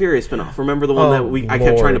Fast and Furious spinoff. Remember the one Oh, that I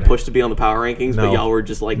kept trying to Lord. push to be on the Power Rankings, No. but y'all were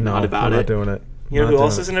just like no, not about I'm it. not doing it. You know Not who doing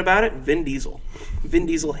else it. isn't about it? Vin Diesel. Vin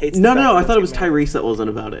Diesel hates. No, I thought it was Tyrese that wasn't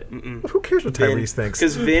about it. Who cares what Tyrese thinks?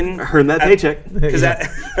 Because Vin Earn that paycheck. Because that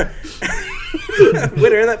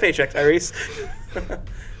winner in that paycheck, Tyrese.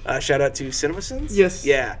 Shout out to CinemaSins. Yes.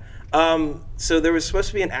 Yeah. So there was supposed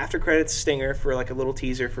to be an after credits stinger for like a little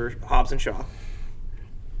teaser for Hobbs and Shaw.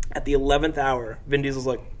 At the 11th hour, Vin Diesel's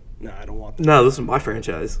like, "No, I don't want this. No, this is my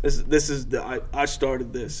franchise. This is the I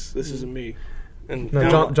started this. This isn't me." And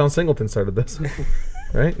No, John Singleton started this,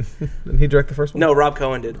 right? Didn't he direct the first one? no, Rob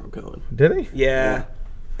Cohen did. I'm going. Did he? Yeah.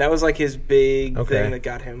 That was like his big Okay. thing that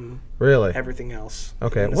got him Really? everything else.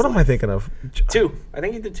 Okay. in his What am I life. thinking of? 2. I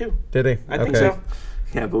think he did 2. Did he? I think okay. so.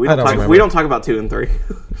 Yeah, but we I don't don't talk. remember. We don't talk about 2 and 3.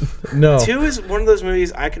 No. 2 is one of those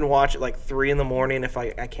movies I can watch at like 3 in the morning if I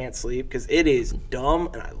can't sleep because it is dumb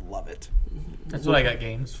and I love it. That's what I got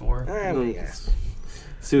games for. Yeah.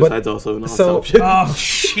 Suicide's also an so- option. Oh,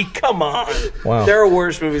 gee, come on. Wow. There are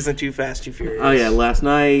worse movies than Too Fast, Too Furious. Oh yeah, Last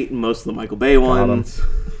Night, most of the Michael Bay ones.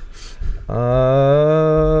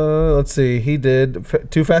 Let's see. He did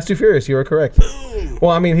Too Fast, Too Furious. You are correct.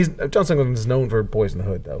 Well, I mean, John Singleton is known for Boys in the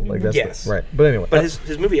Hood, though. Like that's Yes. right. But anyway, But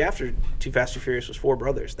his movie after Too Fast, Too Furious was Four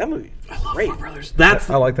Brothers. That movie, great. Brothers. That's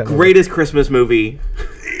I like that movie. greatest Christmas movie.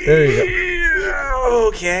 there you go.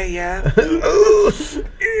 Okay, yeah.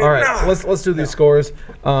 All right, let's do these scores.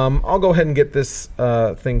 I'll go ahead and get this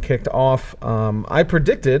thing kicked off. I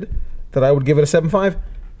predicted that I would give it a 7.5,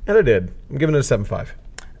 and I did. I'm giving it a 7.5.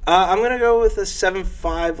 I'm gonna go with a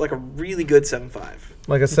 7.5, like a really good 7.5.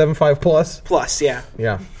 Like a 7.5 plus. Plus, yeah.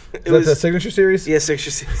 Yeah. Is that was- the signature series? Yeah, 6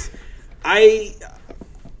 or 6. I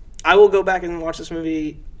will go back and watch this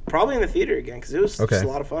movie probably in the theater again because it was just a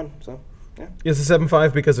lot of fun. So yeah, It's a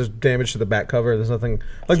 7.5 because there's damage to the back cover. There's nothing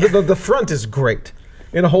like the front is great.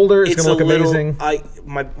 In a holder, it's gonna look amazing.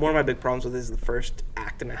 One of my big problems with it is the first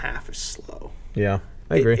act and a half is slow. Yeah,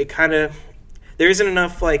 I agree. It kind of there isn't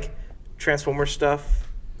enough like Transformer stuff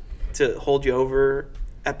to hold you over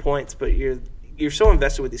at points, but you're so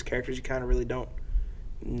invested with these characters you kind of really don't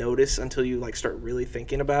notice until you like start really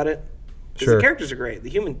thinking about it. Because Sure. the characters are great. The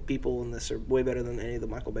human people in this are way better than any of the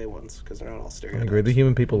Michael Bay ones because they're not all I stereotypes. agree. The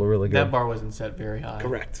human people are really good. That bar wasn't set very high.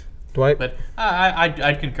 Correct. Dwight? But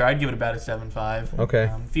I'd concur. I'd give it about a 7.5. Okay.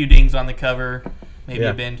 A few dings on the cover, maybe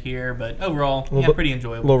Yeah. a bend here, but overall, bit- pretty a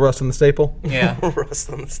enjoyable. little rust in the staple. Yeah. Rust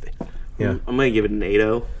on the stage. Yeah. I'm gonna give it an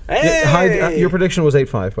 8.0. Hey! Hyde, your prediction was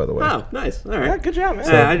 8.5, by the way. Oh, nice. All right. Yeah, good job, man.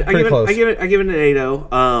 I pretty give close. it an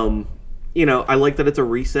 8.0. You know, I like that it's a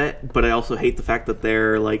reset, but I also hate the fact that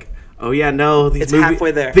they're like, oh yeah, no, these It's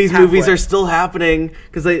halfway there. These movies Halfway. are still happening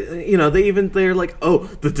because they're like, oh,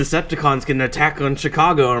 the Decepticons can attack on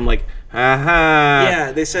Chicago, and I'm like, ha.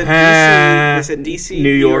 Yeah, they said DC. They said DC,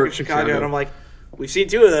 New York, and Chicago, and I'm like, we've seen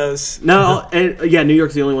 2 of those. No, and New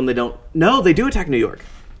York's the only one they don't. No, they do attack New York.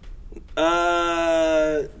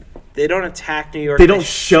 They don't attack New York. They don't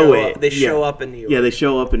show it. They show up in New York. Yeah, they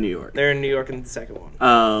show up in New York. They're in New York in the second one.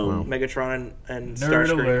 Megatron and Nerd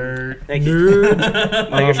Starscream. alert. Thank you.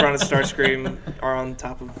 Megatron and Starscream are on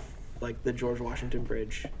top of like the George Washington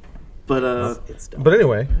Bridge. But It's dumb. But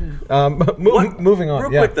anyway, moving on.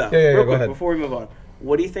 Real yeah. quick though, Yeah, real go quick ahead. before we move on,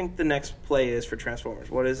 what do you think the next play is for Transformers?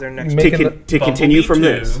 What is their next? Make- to continue Bumblebee from 2,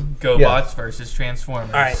 this. GoBots versus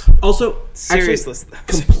Transformers. All right, Also, serious actually, list.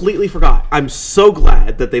 completely forgot. I'm so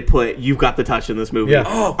glad that they put "You've Got the Touch" in this movie. Yeah.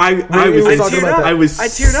 Oh, I we were was talking about that. I was I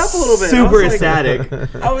teared up a little bit. I Super was like-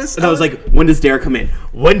 ecstatic. I was like, when does Dare come in?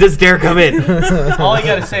 When does Dare come in? All I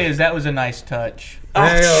gotta say is that was a nice touch.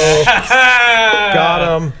 Hey-o.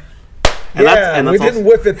 Got him. And Yeah, that's we also- didn't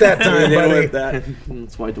whip it that time, didn't buddy. whip that.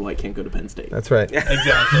 That's why Dwight can't go to Penn State. That's right.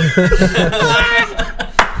 Exactly.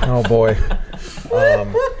 Oh boy.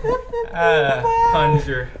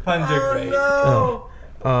 Puns are great.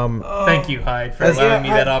 Thank you, Hyde, for allowing me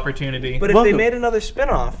that opportunity. But if Welcome. they made another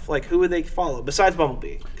spin-off, like who would they follow besides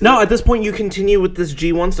Bumblebee? No, at this point you continue with this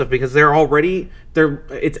G1 stuff because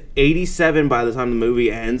it's 87 by the time the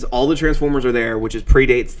movie ends. All the Transformers are there, which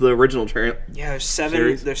predates the original Yeah, there's 7.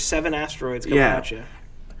 Series? There's 7 asteroids coming Yeah. at you.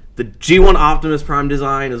 the G1 Optimus Prime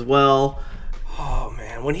design as well. Oh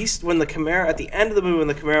man, when the Camaro at the end of the movie when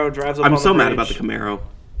the Camaro drives up, I'm on so the mad bridge, about the Camaro.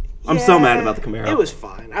 I'm so mad about the Camaro. It was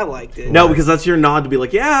fine. I liked it. No, because that's your nod to be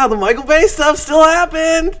like, yeah, the Michael Bay stuff still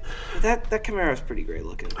happened. that Camaro is pretty great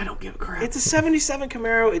looking. I don't give a crap. It's a '77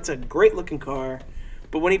 Camaro. It's a great looking car,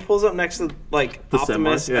 but when he pulls up next to like The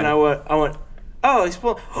Optimus, semi, yeah. and I went, oh, he's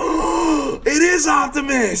pulling. It is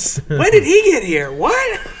Optimus. When did he get here?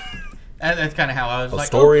 What? That's kind of how I was like.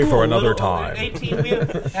 story oh, cool, for another little time. 18 wheel.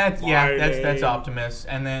 That's Optimus.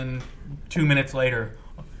 And then 2 minutes later,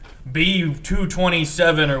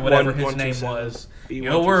 B227 or whatever his name 127. was.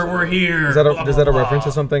 B127. We're here. Is that blah, is that a blah, reference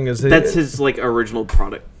blah. to something? Is That's his like original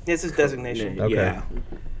product. It's his designation. Okay. Yeah.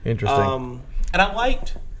 Interesting. And I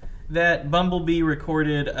liked that Bumblebee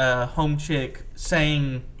recorded a home chick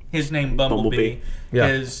saying his name Bumblebee. Yeah.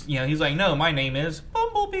 Because, he's like, no, my name is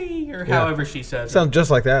Bumblebee, or however she says it. Sounds just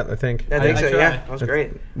like that, I think. I think I so. try. Yeah, that was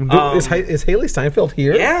great. Is Haley Steinfeld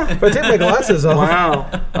here? Yeah. If I take my glasses off.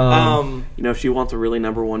 Wow. You know, if she wants a really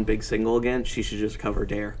 #1 big single again, she should just cover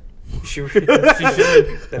Dare. She should.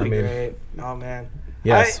 That'd be mean- great. Oh man.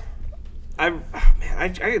 Yes. I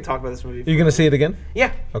could talk about this movie. You're going to see it again?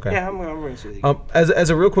 Yeah. Okay. Yeah, I'm going to see it again. As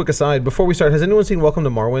a real quick aside, before we start, has anyone seen Welcome to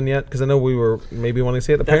Marwen yet? Because I know we were maybe wanting to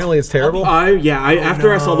see it. Apparently it's terrible.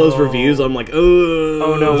 After I saw those reviews, I'm like,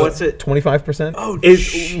 oh no, what's it? 25%? Oh,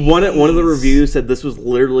 One of the reviews said this was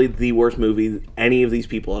literally the worst movie any of these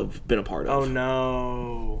people have been a part of. Oh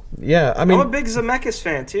no. Yeah, I I'm a mean, big Zemeckis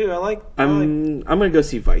fan too. I like I'm gonna go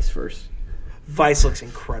see Vice first. Vice looks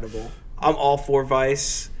incredible. I'm all for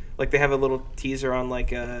Vice. Like they have a little teaser on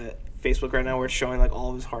like Facebook right now where it's showing like all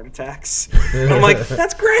of his heart attacks. And I'm like,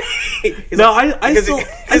 that's great. He's No, like, I because still it-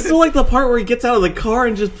 I still like the part where he gets out of the car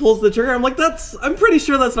and just pulls the trigger. I'm like, I'm pretty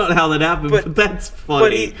sure that's not how that happened, but that's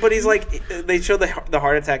funny. But he's like, they show the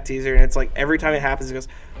heart attack teaser, and it's like every time it happens, he goes,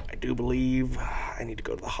 I do believe I need to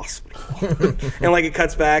go to the hospital. And like it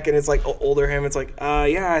cuts back, and it's like older him. It's like,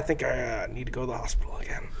 yeah, I think I need to go to the hospital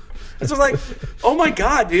again. It's just like, oh my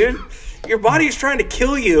god, dude, your body is trying to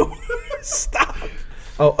kill you. Stop.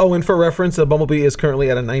 Oh, and for reference, Bumblebee is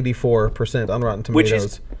currently at a 94% on Rotten Which Tomatoes.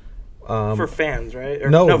 is for fans, right? Or,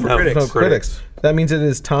 No, for no, critics. no, critics. That means it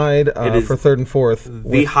is tied is for third and fourth.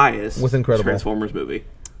 the highest with Incredible. Transformers movie.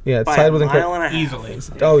 Yeah, it's By tied a with mile Incredible. and a half. Easily.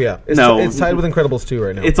 Oh yeah, No. it's tied with Incredibles 2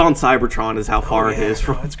 right now. It's on Cybertron is how far it is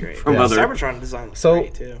from, that's great. from Yeah. other. Cybertron design looks So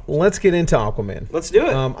great too. let's get into Aquaman. Let's do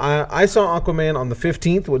it. I saw Aquaman on the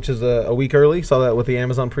 15th, which is a week early. Saw that with the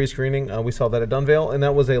Amazon pre-screening. We saw that at Dunvale, and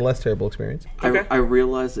that was a less terrible experience. Okay. I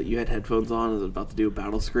realized that you had headphones on and was about to do a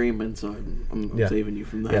battle scream, and so I'm Yeah. saving you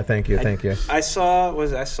from that. Yeah, thank you. I saw.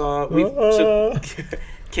 So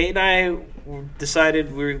Kate and I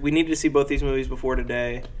decided we needed to see both these movies before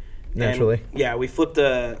today. Naturally. And, yeah, we flipped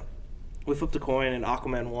a coin and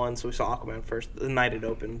Aquaman won, so we saw Aquaman first the night it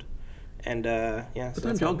opened. And yeah, What so time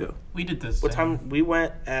that's did y'all how- go? We did this. What time we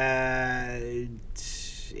went at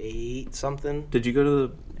 8 something. Did you go to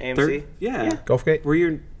the AMC? third? Yeah. Gulfgate. Were you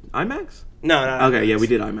in IMAX? No. Okay, yeah, we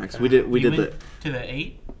did IMAX. We did You the. went to the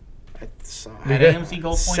 8 I saw at did? AMC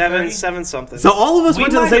Gulf Point? 7 something. So all of us We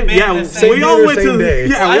went to the might same. have been Yeah, the same we all day, went to same the. day.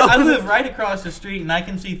 Yeah, we all I went- live right across the street, and I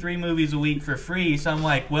can see 3 movies a week for free. So I'm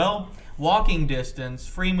like, well, walking distance,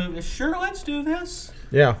 free movie. Sure, let's do this.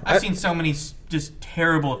 Yeah, I've seen so many just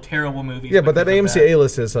terrible, terrible movies. Yeah, but that because of AMC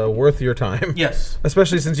A-list is worth your time. Yes.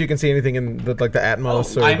 Especially since you can see anything in the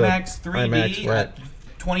Atmos or IMAX the 3D IMAX, right? at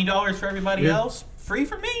 $20 for everybody Yeah. else, free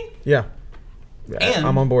for me. Yeah, And-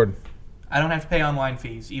 I'm on board. I don't have to pay online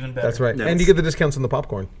fees, even better. That's right. Yes. And you get the discounts on the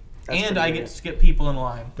popcorn. That's And pretty I good. get to skip people in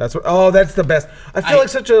line. That's what. Oh, that's the best. I feel like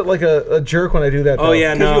such a jerk when I do that. Oh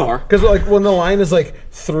yeah, Because you no. are. Because like when the line is like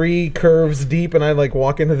 3 curves deep, and I like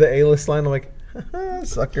walk into the A-list line, I'm like,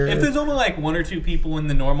 sucker. If there's only like 1 or 2 people in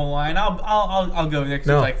the normal line, I'll go there. 'Cause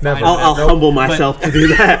No, it's like never. 5 I'll minutes. humble myself to do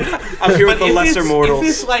that. I'm here with But the if lesser it's, mortals. If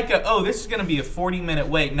it's like this is going to be a 40-minute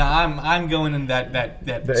wait, no, I'm going in that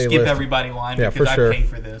The skip A-list. everybody line Yeah, because for I sure. pay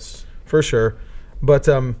for this. For sure. But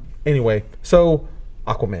anyway, so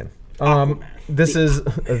Aquaman. This is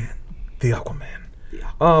the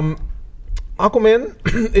Aquaman.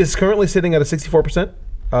 Aquaman is currently sitting at a 64%.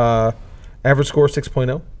 Average score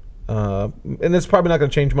 6.0. And it's probably not going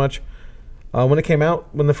to change much. When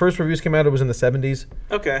the first reviews came out, it was in the 70s.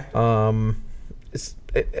 Okay.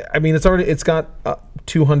 It's got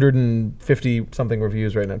 250 something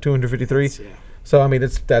reviews right now, 253. Yeah. So I mean,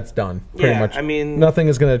 that's done pretty Yeah, much. I mean- nothing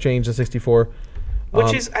is going to change to 64.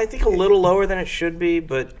 Which is, I think, a little lower than it should be,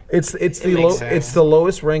 but It's makes sense. it's the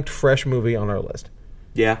lowest ranked fresh movie on our list.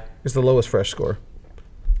 Yeah. It's the lowest fresh score.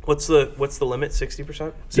 what's the limit?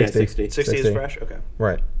 60%? Yeah, 60. 60 is fresh. Okay.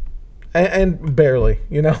 Right. And barely,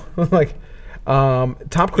 like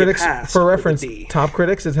top critics passed for with a reference. D. Top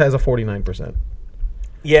critics, it has a 49%.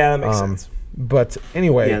 Yeah, that makes sense. But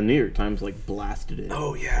anyway, Yeah, New York Times like blasted it.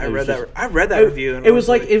 Oh yeah, I It was read that. just- I read that review. And It was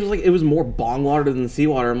like it was more bong water than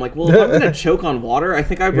seawater. I'm like, well, if I'm gonna choke on water, I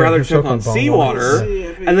think I'd rather you choke choke on on bong seawater. water. Yeah,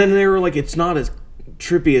 And then they were like, it's not as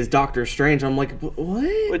trippy as Doctor Strange. I'm like, what?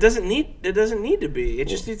 it doesn't need to be. It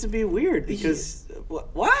just needs to be weird because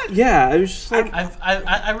what? Yeah, it was just like,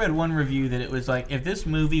 I read one review that it was like, if this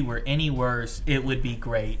movie were any worse, it would be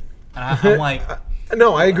great. And I'm like,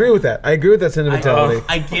 no, I agree with that. I agree with that sentimentality.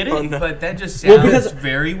 I get it, Oh, no. but that just sounds because-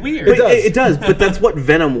 very weird. but does. it does. But that's what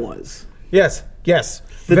Venom was. Yes. That's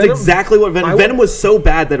Venom- exactly what Venom. I would- Venom was so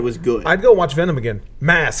bad that it was good. I'd go watch Venom again.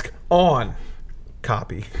 Mask on.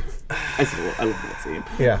 Copy. I love that scene.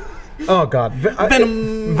 Yeah. Oh God.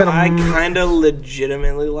 Venom. Venom. I kind of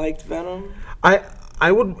legitimately liked Venom.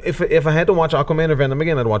 I would if I had to watch Aquaman or Venom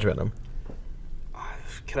again, I'd watch Venom.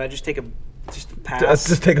 Can I just take a pass?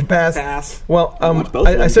 Just take a pass. Pass. Well, watch both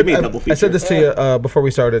of I them. said Give me a double I said feature. this to you before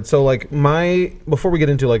we started. So like before we get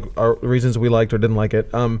into like our reasons we liked or didn't like it,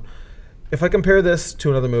 if I compare this to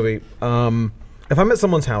another movie, if I'm at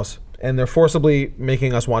someone's house and they're forcibly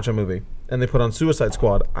making us watch a movie and they put on Suicide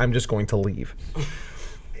Squad, I'm just going to leave.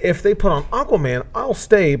 If they put on Aquaman, I'll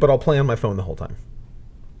stay, but I'll play on my phone the whole time.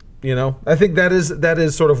 I think that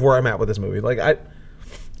is sort of where I'm at with this movie. Like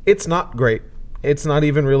it's not great. It's not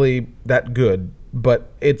even really that good,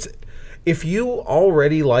 but if you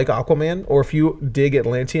already like Aquaman or if you dig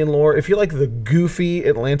Atlantean lore, if you like the goofy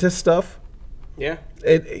Atlantis stuff, Yeah.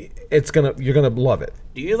 You're gonna love it.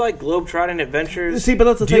 Do you like globetrotting adventures? See, but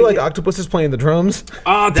that's the Do thing. you like octopuses playing the drums?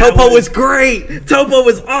 Topo was great. Topo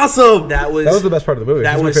was awesome. That was the best part of the movie.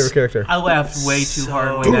 He's my favorite character. I laughed way too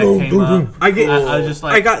hard when Boom, that came boom, up. boom. I was just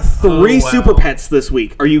like, I got 3 oh, wow. Super Pets this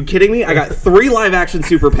week. Are you kidding me? I got 3 live action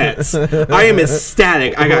Super Pets. I am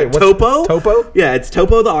ecstatic. I got Wait, what's Topo. Topo? Yeah, it's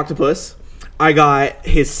Topo the octopus. I got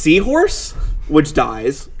his seahorse, which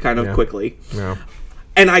dies kind of quickly. No.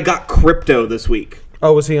 And I got Crypto this week.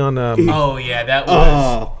 Oh, was he on? Oh yeah, that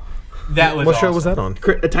was what awesome. show was that on?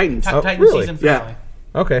 Titans. Titan really? season finale.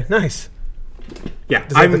 Yeah. Okay, nice. Yeah.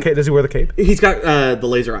 Does he wear the cape? He's got the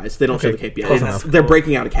laser eyes. They don't show Okay, the cape yet. close enough. They're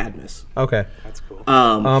breaking out of Cadmus. Okay. That's cool.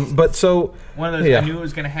 But so One of those yeah. I knew it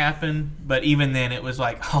was going to happen, but even then it was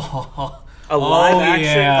like, A live action.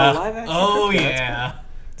 yeah. A live action. Oh Okay, that's yeah.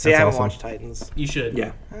 See, I That's haven't awesome. watched Titans. You should.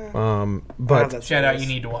 Yeah. but Shout out, you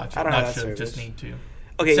need to watch it. I don't Not have that should, just service. need to.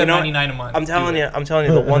 Okay, you know what? $7.99 a month. I'm Do telling it.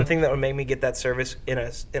 you, the one thing that would make me get that service in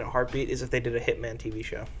a heartbeat is if they did a Hitman TV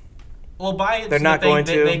show. Well, buy it. They're so not that going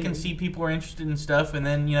they, to. They can see people are interested in stuff, and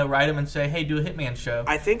then write them and say, "Hey, do a Hitman show."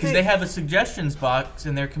 I think because they have a suggestions box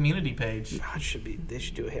in their community page. They should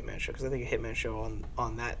do a Hitman show because I think a Hitman show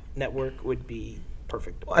on that network would be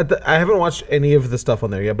perfect. I haven't watched any of the stuff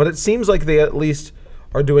on there yet, but it seems like they at least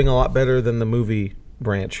are doing a lot better than the movie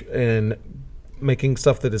branch and making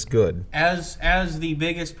stuff that is good. As the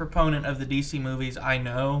biggest proponent of the DC movies, I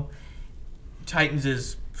know Titans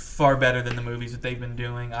is far better than the movies that they've been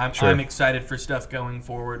doing. I'm excited for stuff going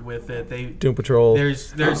forward with it. Doom Patrol. There's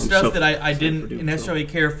stuff that I didn't necessarily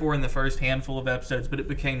care for in the first handful of episodes, but it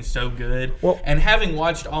became so good. Well, and having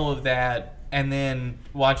watched all of that and then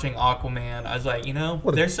watching Aquaman, I was like,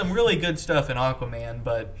 there's some really good stuff in Aquaman,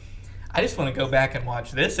 but I just want to go back and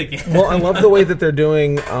watch this again. Well, I love the way that they're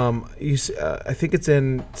doing. I think it's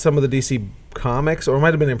in some of the DC comics, or it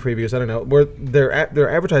might have been in previews. I don't know. Where their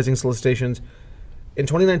advertising solicitations in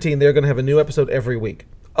 2019, they're going to have a new episode every week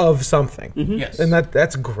of something. Mm-hmm. Yes, and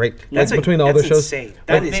that's great. That's between all the shows. Insane.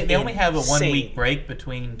 They only have a 1 week break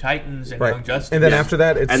between Titans and Young Justice, and then after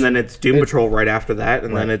that, it's Doom Patrol right after that,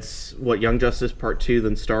 and then it's Young Justice Part 2,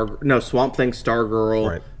 then Swamp Thing, Stargirl.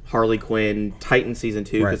 Right. Harley Quinn, Titan Season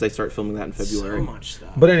 2, because they start filming that in February. So much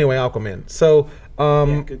stuff. But anyway, Aquaman. So,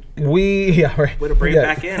 good. Way to bring it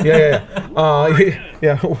back in.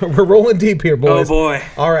 Yeah. We're rolling deep here, boys. Oh, boy.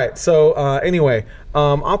 All right. So, anyway,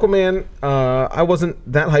 Aquaman, I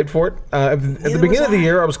wasn't that hyped for it. At the beginning of the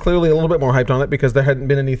year, I was clearly a little bit more hyped on it because there hadn't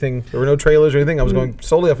been anything. There were no trailers or anything. I was going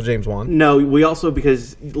solely off of James Wan. No, we also,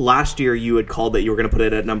 because last year you had called that you were going to put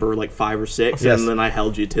it at number like 5 or 6, and then I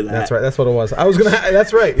held you to that. That's right. That's what it was. I was going to.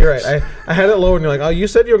 That's right. You're right. I had it low, and you're like, oh, you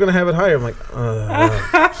said you were going to have it higher. I'm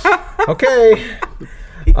like, okay.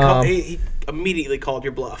 He immediately called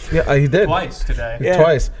your bluff. Yeah, he did. Twice today. Yeah.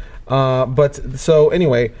 Twice. But so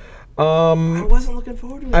anyway. I wasn't looking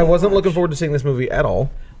forward to it. I wasn't looking forward to seeing this movie at all.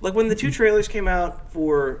 Like when the 2 trailers came out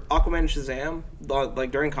for Aquaman and Shazam, like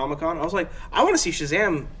during Comic-Con, I was like, I want to see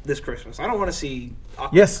Shazam this Christmas. I don't want to see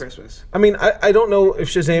Aquaman Christmas. I mean, I don't know if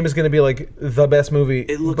Shazam is going to be like the best movie.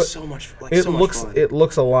 It looks so much fun. It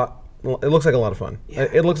looks a lot. It looks like a lot of fun. Yeah.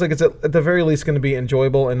 It looks like it's at the very least going to be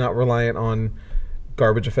enjoyable and not reliant on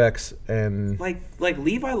garbage effects and like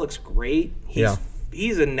Levi looks great.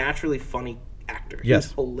 He's a naturally funny actor. Yes.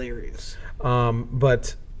 He's hilarious.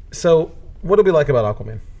 But so what did we like about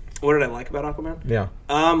Aquaman? What did I like about Aquaman? Yeah.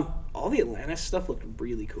 All the Atlantis stuff looked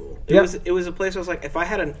really cool. It was a place where I was like, if I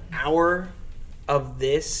had an hour of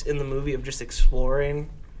this in the movie of just exploring,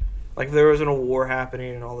 like if there wasn't a war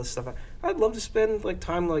happening and all this stuff, I'd love to spend like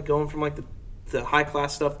time like going from like the high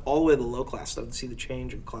class stuff all the way to the low class stuff to see the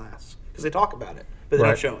change in class, because they talk about it but they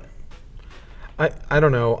don't show it. I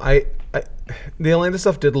don't know. The Atlantis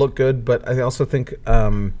stuff did look good, but I also think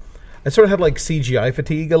I sort of had like CGI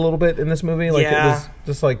fatigue a little bit in this movie. Like it was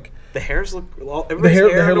just like the hairs look. The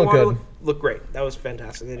hair looked good. Looked great. That was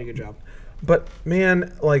fantastic. They did a good job. But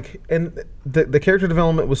man, like, and the character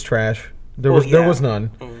development was trash. There was none.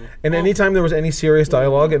 Mm-hmm. And anytime there was any serious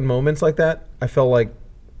dialogue in moments like that, I felt like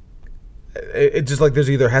it just like there's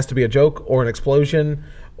either has to be a joke or an explosion,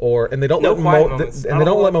 and they don't let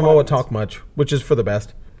Momoa talk much, which is for the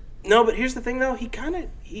best. No, but here's the thing though, he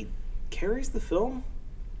carries the film.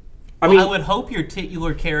 I mean, I would hope your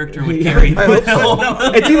titular character would carry the film.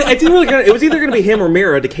 It was either going to be him or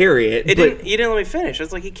Mira to carry it. You didn't let me finish.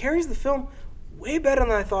 It's like he carries the film way better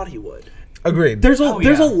than I thought he would. Agreed. There's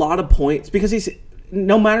a lot of points because he's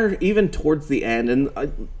no matter even towards the end, and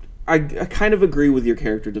I kind of agree with your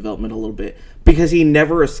character development a little bit because he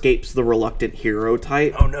never escapes the reluctant hero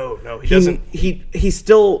type. Oh no, he doesn't. He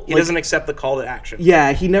still doesn't accept the call to action.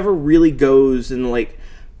 Yeah, he never really goes and like.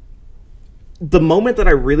 the moment that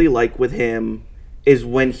I really like with him is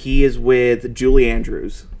when he is with Julie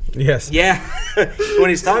Andrews. Yes. Yeah. When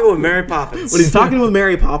he's talking with Mary Poppins. When he's talking with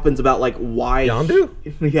Mary Poppins about like why Yondu?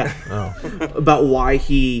 Yeah. Oh. About why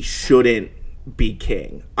he shouldn't be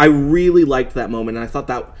king. I really liked that moment, and I thought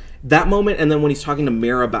that moment, and then when he's talking to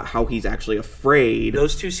Mira about how he's actually afraid.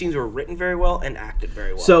 Those two scenes were written very well and acted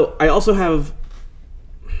very well. So I also have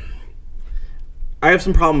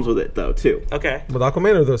some problems with it though too. Okay. With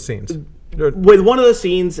Aquaman or those scenes? With one of the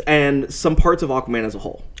scenes and some parts of Aquaman as a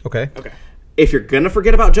whole. Okay. Okay. If you're gonna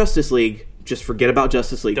forget about Justice League, just forget about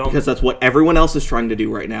Justice League, Don't. because that's what everyone else is trying to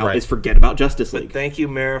do right now, Right. is forget about Justice League. Thank you,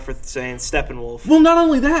 Mara, for saying Steppenwolf. Well, not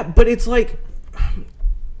only that, but it's like,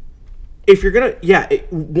 if you're gonna,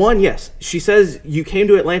 yes, she says you came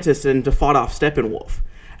to Atlantis and to fought off Steppenwolf,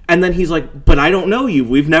 and then he's like, but I don't know you,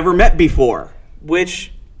 we've never met before.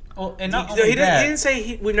 Which Well, and not he only that, didn't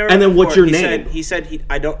say we've never. And met then what's before. your He name? Said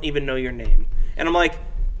I don't even know your name, and I'm like,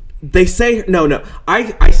 They say no.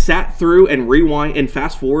 I sat through and rewind and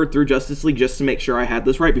fast forward through Justice League just to make sure I had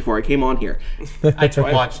this right before I came on here, I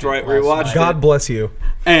watched Right, it. rewatched last it. night. God bless you.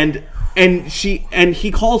 and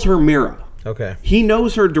he calls her Mira. Okay. He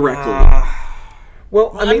knows her directly.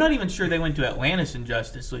 Well, Well, I'm not even sure they went to Atlantis in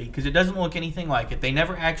Justice League because it doesn't look anything like it. They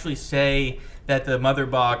never actually say that the Mother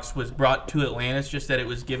Box was brought to Atlantis, just that it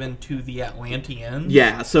was given to the Atlanteans.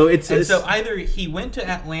 Yeah, so it's So either he went to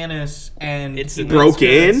Atlantis and it's he an broke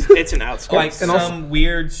in? outskirts. It's an outskirts. like And some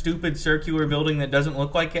weird, stupid circular building that doesn't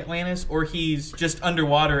look like Atlantis, or he's just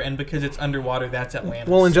underwater, and because it's underwater, that's Atlantis.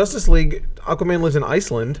 well, in Justice League, Aquaman lives in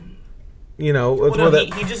Iceland. You know, it's Well, no, where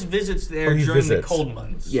he just visits there Oh, he during visits. the cold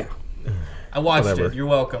months. yeah. I watched Whatever. it. You're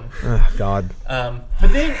welcome. God.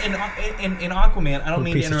 But then in Aquaman, I don't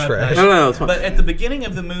mean to Piece of interrupt. trash. Nice, No, it's fine. But at the beginning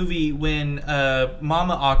of the movie, when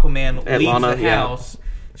Mama Aquaman leaves Atlanta, the yeah. house,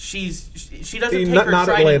 she doesn't take Not- her not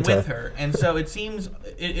trident Atlanta. with her, and so it seems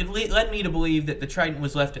it led me to believe that the trident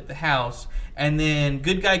was left at the house. And then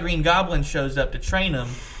good guy Green Goblin shows up to train him,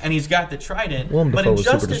 and he's got the trident. Willem but Dafoe in was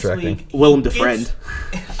super Justice distracting. League, he Willem gets- DeFriend.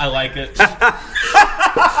 I like it.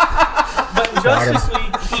 But in Justice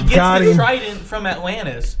League, he gets Got the him. trident from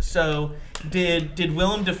Atlantis. So did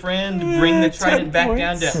Willem DeFriend bring the 10 trident back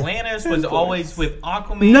down to points. Atlantis? Was it always with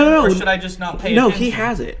Aquaman? No. Or should I just not pay No, attention? he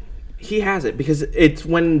has it. He has it because it's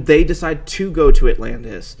when they decide to go to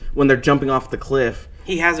Atlantis, when they're jumping off the cliff,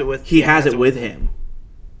 he has it with. he has it with him.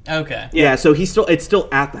 Okay. Yeah, so it's still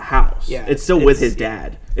at the house. Yeah, it's still with it's- his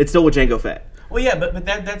dad. It's still with Jango Fett. Well, yeah, but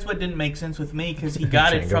that's what didn't make sense with me because he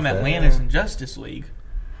got it Jango from Fett. Atlantis in Justice League.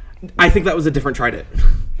 I think that was a different trident.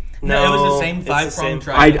 No, it was the same it's the five-pronged same-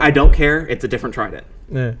 trident. I don't care. It's a different trident.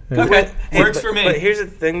 Yeah, yeah. Okay, Hey, works but- for me. But here's the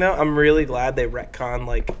thing, though. I'm really glad they retcon,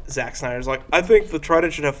 like, Zack Snyder's like, I think the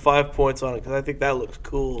trident should have 5 points on it because I think that looks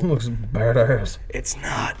cool. Looks badass. It's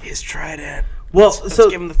not his trident. Well, Let's so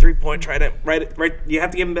give him the 3-point trident. Right. You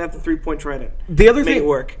have to give him the 3-point trident. the other Make thing, it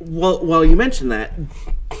work. Well, you mentioned that.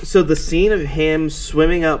 So the scene of him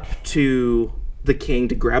swimming up to the king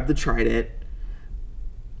to grab the trident,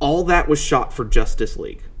 all that was shot for Justice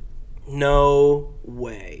League. No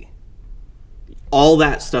way. All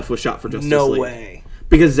that stuff was shot for Justice No League. way.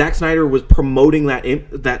 Because Zack Snyder was promoting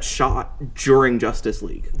that shot during Justice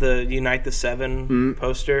League. The Unite the Seven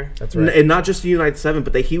poster. That's right. And not just Unite 7,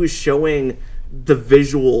 but he was showing the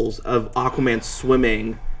visuals of Aquaman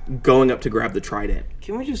swimming, going up to grab the trident.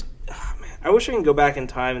 Can we just... Oh, man. I wish I can go back in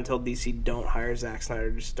time and tell DC don't hire Zack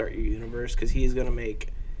Snyder to start your universe because he's going to make...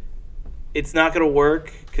 It's not going to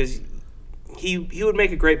work because he would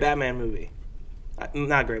make a great Batman movie.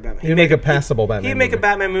 Not great Batman. He'd make a passable Batman He'd make a movie.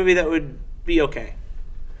 Batman movie that would be okay.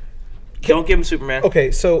 Don't give him Superman.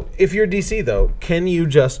 Okay, so if you're DC though, can you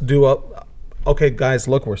just do up? Okay, guys,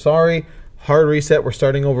 look, we're sorry. Hard reset. We're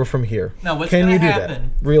starting over from here. No, what's can going you to do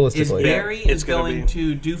happen that realistically? is Barry Yeah, is it's gonna going be.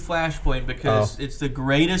 to do Flashpoint because it's the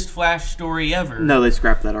greatest Flash story ever. No, they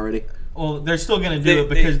scrapped that already. Well, they're still going to do They- it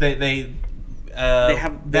because they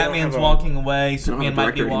don't Batman's have a- walking away, don't Superman have a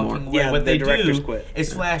might be director walking anymore. away. Yeah, What the they directors do quit.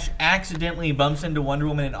 is Flash accidentally bumps into Wonder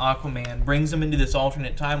Woman and Aquaman, brings them into this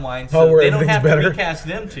alternate timeline, Oh, so where they don't everything's have better? to recast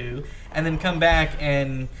them two, and then come back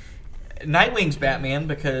and Nightwing's Batman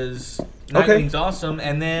because Okay. Nightwing's awesome,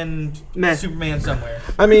 and then Meh. Superman somewhere.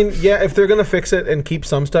 I mean, yeah, if they're gonna fix it and keep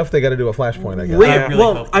some stuff, they got to do a Flashpoint, I guess. I really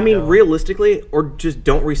well, hope I they mean, don't. realistically, or just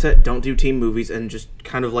don't reset, don't do team movies, and just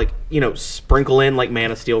kind of like sprinkle in like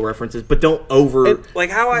Man of Steel references, but don't over.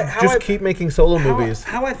 Like how I Just keep making solo movies.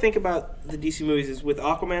 How I think about the DC movies is with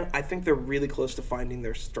Aquaman, I think they're really close to finding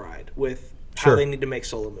their stride with how Sure. they need to make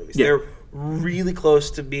solo movies. Yeah. They're really close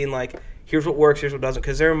to being like, here's what works, here's what doesn't.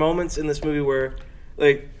 Because there are moments in this movie where,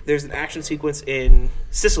 like, there's an action sequence in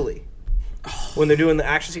Sicily when they're doing the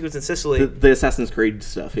action sequence in Sicily. The Assassin's Creed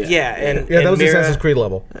stuff, yeah. Yeah, and that was the Mira, Assassin's Creed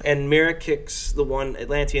level. And Mira kicks the one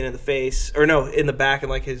Atlantean in the face, or no, in the back, and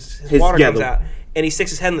like his water comes out, and he sticks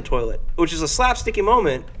his head in the toilet, which is a slapsticky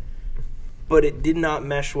moment, but it did not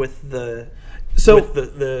mesh with the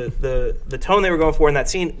tone they were going for in that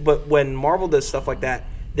scene. But when Marvel does stuff like that,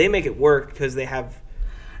 they make it work because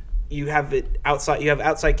you have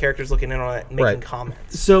outside characters looking in on it, making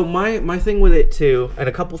comments. So my thing with it too, and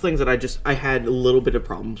a couple things that I had a little bit of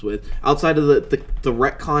problems with outside of the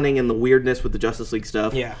retconning and the weirdness with the Justice League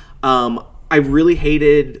stuff. Yeah. I really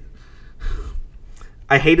hated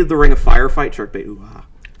the Ring of Fire fight. Sharkbait, ooh-ah.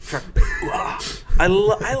 I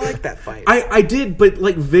like that fight. I did, but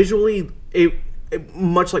like visually, it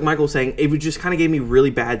much like Michael was saying, it just kind of gave me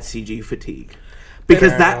really bad CG fatigue.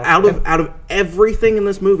 Because that out of everything in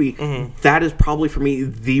this movie, that is probably for me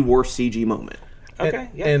the worst CG moment. Okay,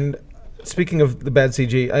 And speaking of the bad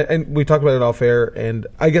CG, and we talked about it off air, and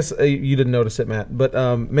I guess you didn't notice it, Matt, but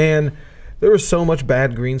man, there was so much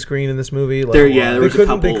bad green screen in this movie. Like, there was a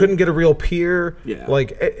couple. They couldn't get a real pier. Yeah.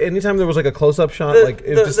 Like anytime there was like a close up shot,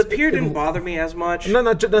 the pier didn't bother me as much.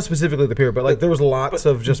 Not specifically the pier, but like there was lots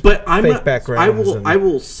of just fake backgrounds. I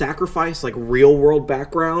will sacrifice like real world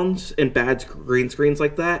backgrounds and bad green screens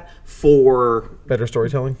like that for better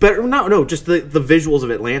storytelling. Just the visuals of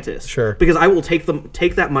Atlantis. Sure. Because I will take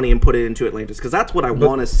that money and put it into Atlantis because that's what I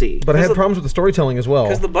want to see. But I had problems with the storytelling as well.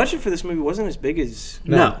 Because the budget for this movie wasn't as big as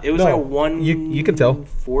no. It was like a you can tell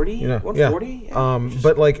 140. Yeah. 140. Yeah.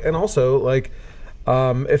 But like, and also like,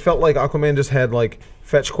 it felt like Aquaman just had like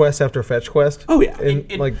fetch quest after fetch quest. Oh yeah, and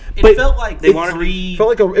it felt like they wanted three.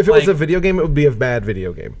 Felt like if it was a video game, it would be a bad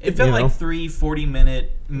video game. It felt like 3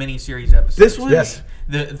 40-minute miniseries episodes. This was yes.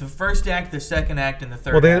 The first act, the second act, and the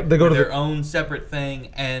third act they go to their own separate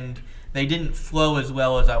thing, and they didn't flow as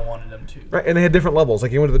well as I wanted them to. Right, and they had different levels.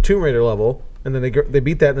 Like you went to the Tomb Raider level, and then they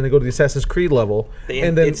beat that, and then they go to the Assassin's Creed level,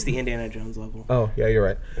 and then it's the Indiana Jones level. Oh yeah, you're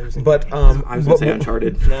right. But I was gonna say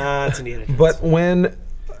Uncharted. Nah, it's Indiana Jones. But when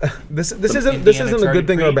this isn't a good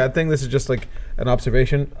thing or a bad thing. This is just like an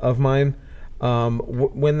observation of mine.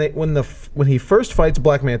 When he first fights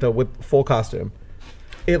Black Manta with full costume,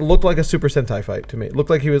 it looked like a Super Sentai fight to me. It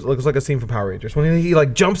looked like looks like a scene from Power Rangers when he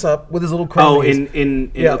like jumps up with his little cronies.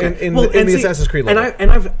 In the Assassin's Creed level.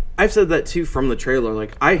 And I've said that too from the trailer.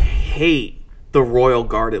 Like I hate the Royal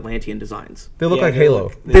Guard Atlantean designs. They look like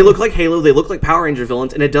Halo. They look like Halo. They look like Power Ranger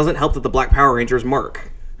villains, and it doesn't help that the Black Power Ranger is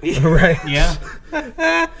Mark. Right. Yeah.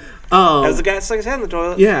 As the guy stuck his head in the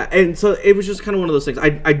toilet. Yeah, and so it was just kind of one of those things.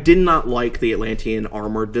 I did not like the Atlantean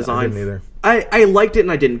armor design. I didn't either. I liked it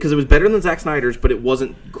and I didn't because it was better than Zack Snyder's, but it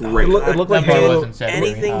wasn't great. It looked like Halo.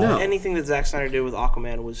 Anything that Zack Snyder did with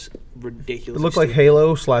Aquaman was ridiculous. It looked like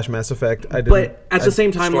Halo / Mass Effect. But at the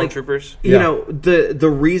same time, like Stormtroopers. You know, the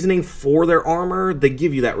reasoning for their armor, they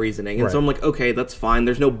give you that reasoning, and so I'm like, okay, that's fine.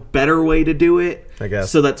 There's no better way to do it, I guess.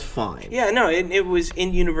 So that's fine. Yeah, no, it was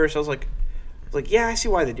in universe. I was like, yeah, I see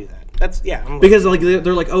why they do that. That's because like they're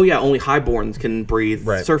like, oh yeah, only highborns can breathe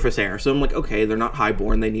right. surface air. So I'm like, okay, they're not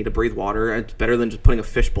highborn; they need to breathe water. It's better than just putting a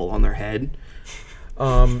fishbowl on their head.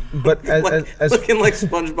 But as looking like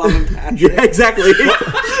SpongeBob and Patrick. Yeah, exactly.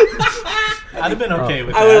 I'd have been okay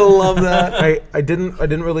with that. I would have loved that. I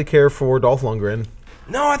didn't really care for Dolph Lundgren.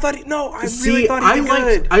 No, I thought really thought he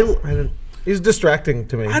was good. He's distracting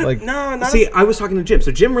to me. I was talking to Jim,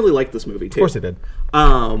 so Jim really liked this movie too. Of course he did.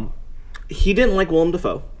 He didn't like Willem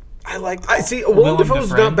Dafoe. Willem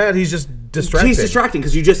Dafoe's not bad. He's just distracting. He's distracting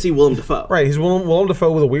because you just see Willem Dafoe. Right. He's Willem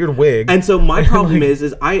Dafoe with a weird wig. And so my problem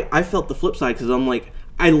is I felt the flip side because I'm like,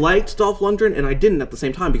 I liked Dolph Lundgren and I didn't at the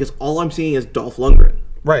same time because all I'm seeing is Dolph Lundgren.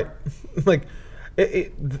 Right. Like,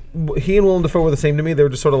 he and Willem Dafoe were the same to me. They were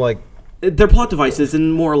just sort of like... They're plot devices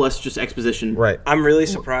and more or less just exposition. Right. I'm really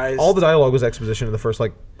surprised. All the dialogue was exposition in the first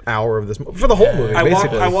hour of this movie. For the whole movie,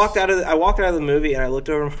 basically. I walked out of the movie and I looked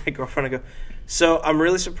over at my girlfriend and I go, so I'm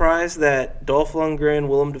really surprised that Dolph Lundgren,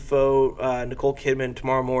 Willem Dafoe, Nicole Kidman,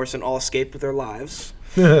 Tamara Morrison all escaped with their lives.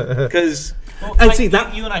 Because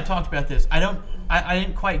you and I talked about this. I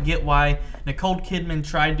didn't quite get why Nicole Kidman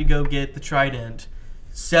tried to go get the trident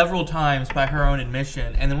several times by her own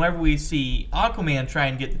admission, and then whenever we see Aquaman try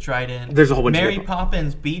and get the trident, there's a whole bunch Mary of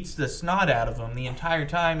Poppins beats the snot out of him the entire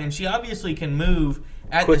time, and she obviously can move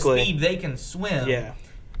at quickly. The speed they can swim. Yeah.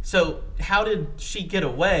 So how did she get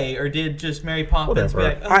away, or did just Mary Poppins be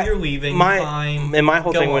like, "Oh, you're leaving, fine"? And my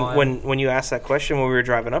whole thing on. when you asked that question when we were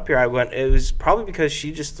driving up here, I went, it was probably because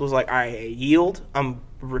she just was like, I yield, I'm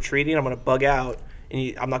retreating, I'm going to bug out,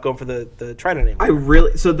 and I'm not going for the trident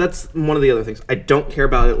anymore. So that's one of the other things. I don't care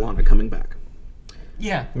about Atlanta coming back.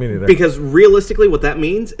 Yeah, me neither. Because realistically, what that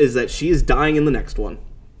means is that she is dying in the next one.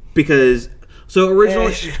 because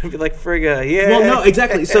originally she's gonna be like Frigga. Yeah. Well, no,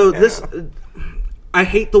 exactly. So this, I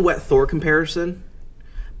hate the wet Thor comparison,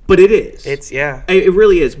 but it is. It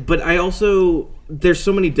really is. But I also there's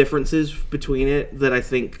so many differences between it that I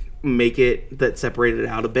think make it that separate it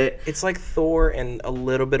out a bit. It's like Thor and a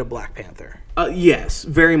little bit of Black Panther. Yes,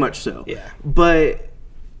 very much so. Yeah, but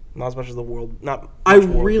not as much as the world. I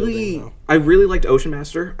really liked Ocean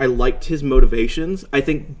Master. I liked his motivations. I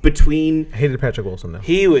think I hated Patrick Wilson though.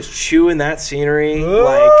 He was chewing that scenery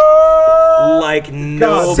like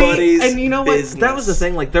nobody's. And you know what? business. That was the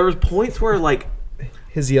thing. Like there was points where like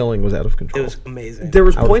his yelling was out of control. It was amazing. There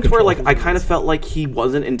was points where like I kind of felt like he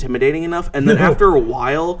wasn't intimidating enough, and then after a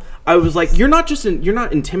while, I was like, "You're not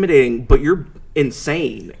intimidating, but you're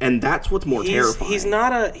insane," and that's what's more terrifying. He's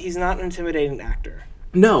not an intimidating actor.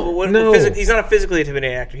 No, he's not a physically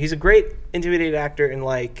intimidating actor. He's a great intimidating actor in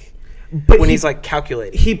when he's like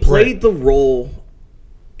calculating. He played the role.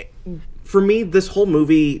 For me, this whole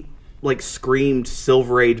movie like screamed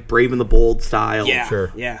Silver Age, Brave and the Bold style.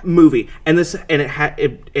 Movie, and it had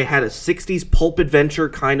a 60s pulp adventure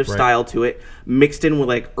kind of style to it, mixed in with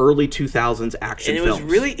like early 2000s action films.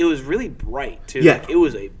 It was really bright too. Yeah, it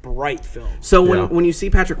was a bright film. So when you see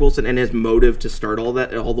Patrick Wilson and his motive to start all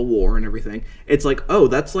the war and everything, it's like, oh,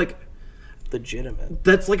 that's like legitimate.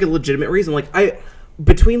 That's like a legitimate reason. Like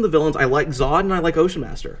between the villains, I like Zod and I like Ocean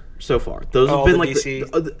Master so far. Those have been like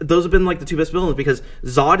those have been like the two best villains, because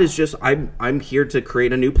Zod is just I'm here to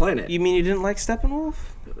create a new planet. You mean you didn't like Steppenwolf?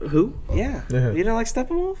 Who? Yeah. You didn't like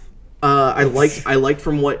Steppenwolf? I liked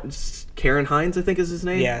from what Karen Hines, I think is his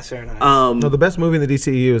name. Yeah, Karen Hines. No, the best movie in the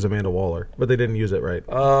DCEU is Amanda Waller, but they didn't use it right.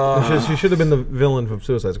 She should have been the villain from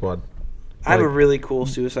Suicide Squad. I have a really cool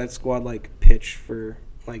Suicide Squad pitch for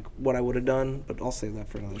what I would have done, but I'll save that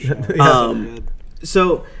for another show.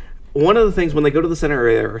 So, one of the things when they go to the center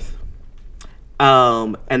of the Earth,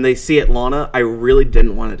 and they see Atlana, I really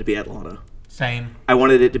didn't want it to be Atlana. Same. I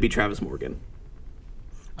wanted it to be Travis Morgan.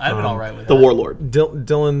 I've been all right with the that. Warlord.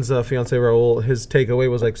 Dylan's fiance Raul, his takeaway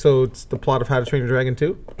was like, so it's the plot of How to Train Your Dragon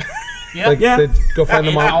 2? Yeah. They go find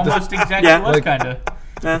the mom. Almost exactly was kind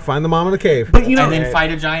of. Find the mom in the cave. But and then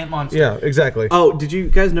fight a giant monster. Yeah, exactly. Oh, did you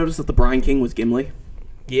guys notice that the Brine King was Gimli?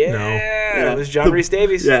 Yeah, no. It was John Rhys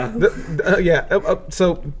Davies. Yeah,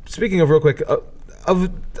 so speaking of real quick, of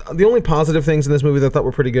the only positive things in this movie that I thought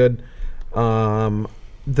were pretty good,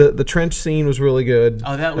 the trench scene was really good.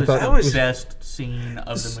 Oh, that was the best scene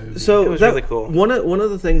of the movie. So it was really cool. One of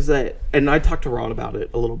the things that, and I talked to Ron about it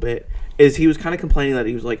a little bit, is he was kind of complaining that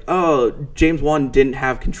he was like, oh, James Wan didn't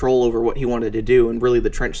have control over what he wanted to do, and really the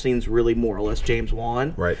trench scene's really more or less James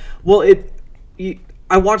Wan. Right. Well,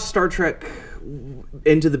 I watched Star Trek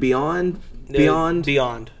Into the Beyond.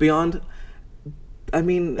 I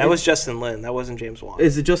mean, that was Justin Lin. That wasn't James Wan.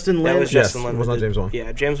 Is it Justin Lin? That was Justin Lin. It was not James Wan.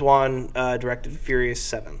 Yeah, James Wan directed Furious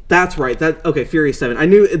 7. That's right. Furious 7. I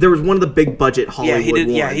knew there was one of the big budget Hollywood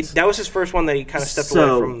ones. Yeah, that was his first one that he kind of stepped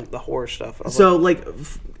away from the horror stuff. But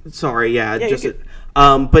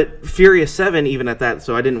Furious 7, even at that,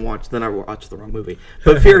 so I didn't watch. Then I watched the wrong movie.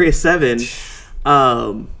 But Furious 7.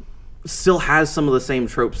 Still has some of the same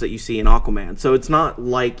tropes that you see in Aquaman. So it's not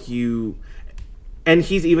like you... And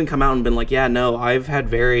he's even come out and been like, yeah, no, I've had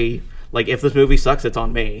very... if this movie sucks, it's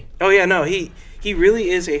on me. Oh, yeah, no, he really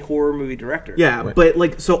is a horror movie director. Yeah, right.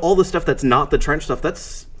 But, so all the stuff that's not the trench stuff,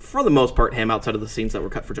 that's, for the most part, him outside of the scenes that were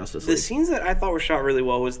cut for Justice League. The scenes that I thought were shot really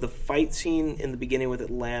well was the fight scene in the beginning with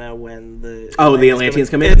Atlanta when the... Oh, the Atlanteans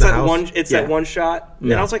come in? It's that one shot.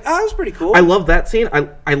 Yeah. And I was like, oh, that was pretty cool. I love that scene.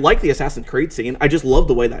 I like the Assassin's Creed scene. I just love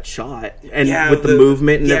the way that's shot. And with the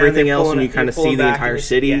movement and everything else, and you kind of see the entire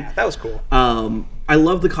city. Yeah, that was cool. I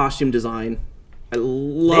love the costume design. I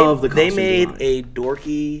love the costume design. They made a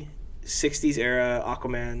dorky 60s era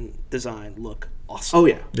Aquaman design look awesome. Oh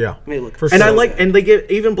yeah. Made it look and they give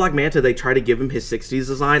even Black Manta, they try to give him his 60s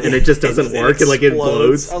design, and it just doesn't work, and it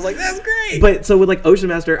implodes. I was like, that's great. But so with Ocean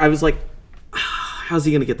Master, I was like, how's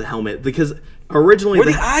he gonna get the helmet? Because originally were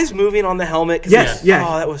the eyes moving on the helmet? Yes.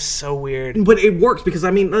 Oh, that was so weird. But it works because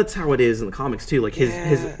that's how it is in the comics too.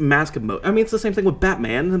 His mask emote. I mean, it's the same thing with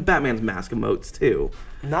Batman. And Batman's mask emotes too.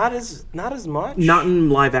 Not as much. Not in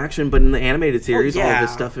live action, but in the animated series, all of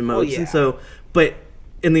his stuff emotes. And so, but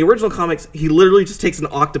in the original comics, he literally just takes an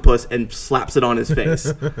octopus and slaps it on his face.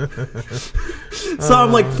 So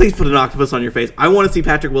I'm like, please put an octopus on your face. I want to see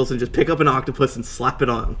Patrick Wilson just pick up an octopus and slap it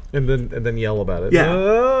on, and then yell about it.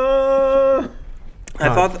 Yeah. I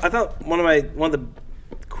thought one of the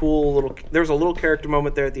cool little, there was a little character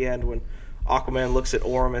moment there at the end when Aquaman looks at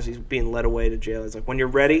Orm as he's being led away to jail. He's like, when you're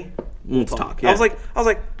ready, we'll talk. Yeah. I was like,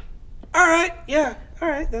 all right, yeah. all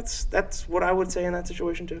right, that's what I would say in that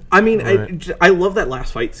situation too. I mean, Right. I love that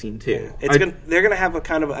last fight scene too. They're gonna have a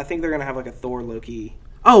kind of I think they're gonna have like a Thor Loki.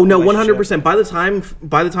 Oh no, relationship. 100%. By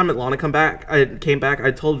the time Atlana came back,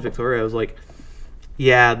 I told Victoria, I was like,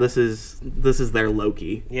 yeah, this is their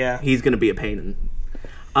Loki. Yeah. He's gonna be a pain.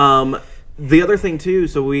 The other thing too,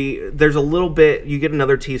 so there's a little bit, you get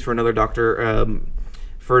another tease for another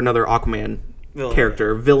for another Aquaman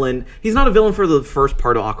villain. He's not a villain for the first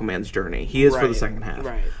part of Aquaman's journey. He is for the second half.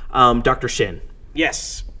 Right. Dr. Shin.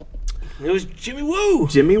 Yes. It was Jimmy Woo.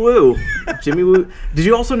 Jimmy Woo. Did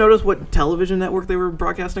you also notice what television network they were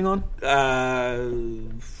broadcasting on?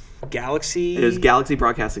 Galaxy. It was Galaxy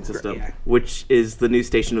Broadcasting System, which is the new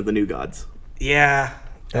station of the New Gods. Yeah.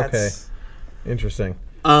 Okay. Interesting.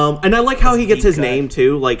 And I like how he gets his name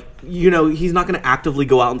too. Like, he's not going to actively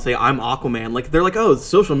go out and say I'm Aquaman. Like, they're like, oh,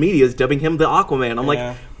 social media is dubbing him the Aquaman. I'm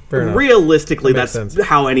like, realistically, that's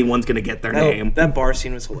how anyone's going to get their name. That bar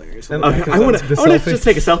scene was hilarious. I want to just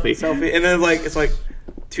take a selfie. And then it's like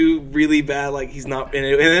two really bad, like he's not in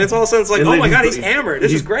it, and then it's all of a sudden it's like, oh my god, he's hammered.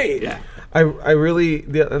 This is great. Yeah. I really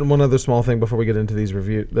one other small thing before we get into these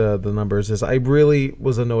the numbers is I really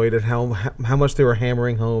was annoyed at how much they were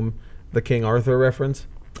hammering home the King Arthur reference.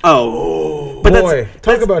 Oh, but boy,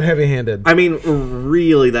 talk about heavy-handed. I mean,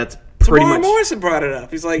 really, that's pretty much. Morrison brought it up.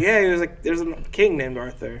 He's like, yeah, he was like, there's a king named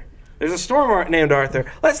Arthur. There's a storm named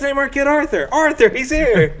Arthur. Let's name our kid Arthur. Arthur, he's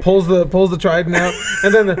here. pulls the trident out,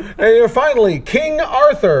 and then and you're finally King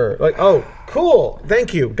Arthur. Like, oh, cool,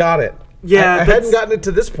 thank you, got it. Yeah, I hadn't gotten it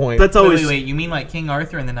to this point. That's always wait. You mean like King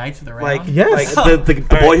Arthur and the Knights of the Round? Like yes, like, the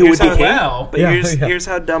boy who would be king. Wow. But here's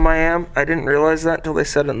how dumb I am. I didn't realize that until they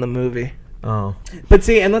said it in the movie. Oh, but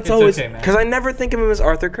see, and that's always because I never think of him as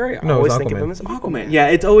Arthur Curry. I always think of him as Aquaman. Yeah,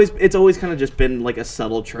 it's always kind of just been like a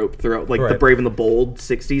subtle trope throughout, like the Brave and the Bold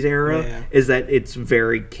 '60s era, is that it's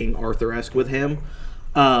very King Arthur-esque with him.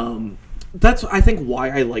 That's I think why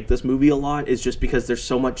I like this movie a lot is just because there's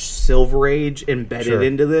so much Silver Age embedded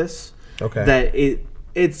into this. Okay, that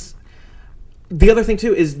it's the other thing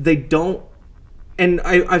too is they don't. And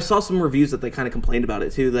I saw some reviews that they kind of complained about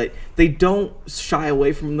it too, that they don't shy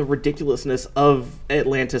away from the ridiculousness of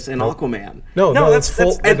Atlantis and Aquaman. No, that's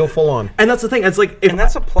full. They go full on, and that's the thing. It's like, and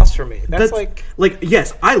that's a plus for me. That's like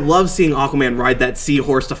yes, I love seeing Aquaman ride that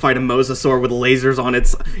seahorse to fight a mosasaur with lasers on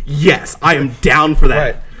its. Yes, I am down for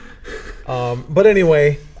that. Right. But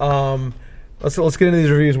anyway, let's get into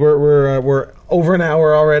these reviews. We're over an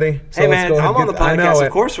hour already. So hey man, I'm on the podcast.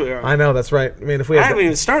 Of course we are. I know that's right. I mean, if we I haven't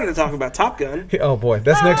even started to talk about Top Gun. Oh boy,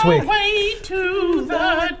 that's next week. Way to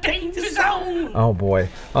the danger zone. Oh boy,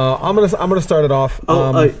 I'm gonna start it off.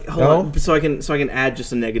 Hold on, so I can add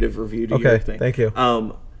just a negative review to your thing. Thank you.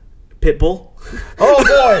 Pitbull. Oh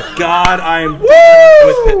boy, God, I am done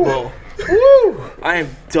with Pitbull. Woo! I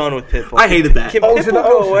am done with Pitbull. I hated that. Can Pitbull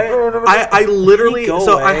go away? I literally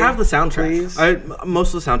I have the soundtracks.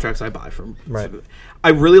 Most of the soundtracks I buy from. Right. I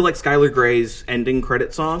really like Skylar Grey's ending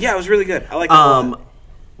credit song. Yeah, it was really good. I like it a lot.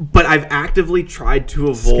 But I've actively tried to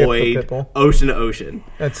avoid Ocean to Ocean.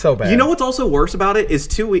 That's so bad. You know what's also worse about it is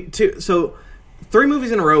 3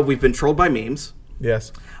 movies in a row we've been trolled by memes.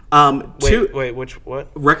 Yes. Wait,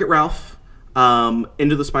 what? Wreck-It Ralph,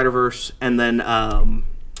 Into the Spider-Verse, and then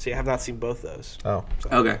See, I have not seen both those. Oh.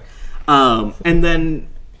 Okay. And then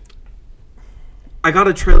I got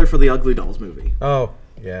a trailer for the Ugly Dolls movie. Oh,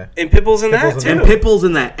 yeah. And Pitbull's in that, too. And Pitbull's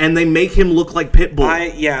in that. And they make him look like Pitbull.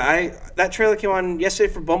 That trailer came on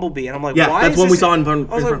yesterday for Bumblebee, and I'm like, why that's is when we saw in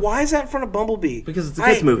front. I was like, why is that in front of Bumblebee? Because it's a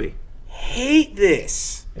kid's movie. Hate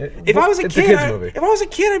this. If I was a kid,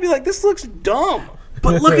 I'd be like, this looks dumb.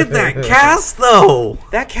 But look at that cast, though.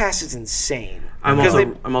 That cast is insane.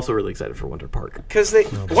 I'm also really excited for Wonder Park. Because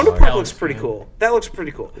Wonder Park looks pretty cool. That looks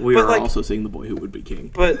pretty cool. We are also seeing The Boy Who Would Be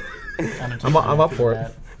King. But I'm up for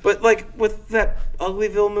it. But like with that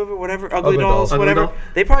Uglyville movie, whatever, Ugly Dolls, whatever,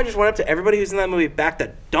 they probably just went up to everybody who's in that movie, backed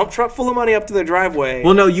a dump truck full of money up to their driveway.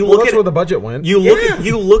 Well, no, that's where the budget went. You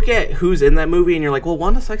look at who's in that movie, and you're like, well,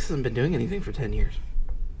 Wanda Sykes hasn't been doing anything for 10 years.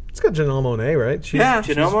 It's got Janelle Monáe, right?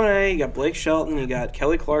 Janelle Monáe. You got Blake Shelton. You got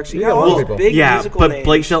Kelly Clarkson. You got all all those those big musical names. But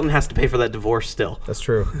Blake Shelton has to pay for that divorce still. That's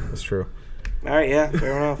true. All right, yeah,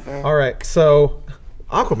 fair enough. Yeah. All right, so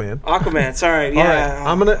Aquaman. Sorry, yeah.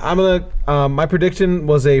 All right, I'm gonna. My prediction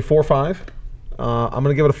was a 4.5. I'm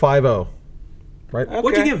gonna give it a 5.0. Right. Okay.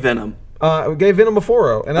 What'd you give Venom? I gave Venom a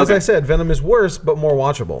 4.0, and as I said, Venom is worse but more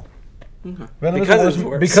watchable. Okay. Venom is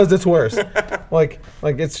worse because it's worse. like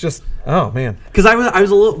it's just man. Because I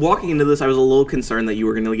was a little walking into this, I was a little concerned that you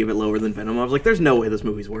were going to give it lower than Venom. I was like, there's no way this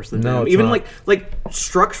movie's worse than Venom. It's even not. like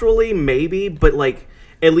structurally maybe, but like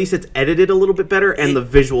at least it's edited a little bit better, and the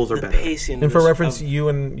visuals are the better. Pacing And for was- reference, you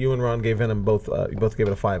and Ron gave Venom both. You both gave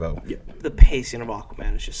it a 5.0. Yeah. the pacing of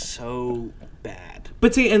Aquaman is just so bad.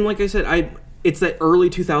 But see, and like I said, it's that early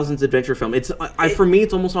 2000s adventure film. For me,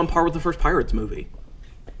 it's almost on par with the first Pirates movie.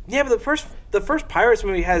 Yeah, but the first Pirates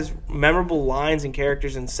movie has memorable lines and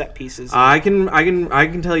characters and set pieces. I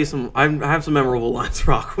can tell you some. I have some memorable lines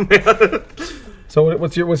for Aquaman. So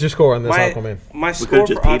what's your score on this Aquaman? My score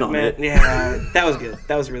for just peed on Aquaman, it. yeah, that was good.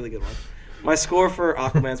 That was a really good one. My score for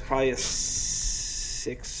Aquaman is probably a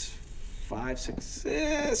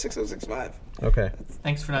 6.05. Okay.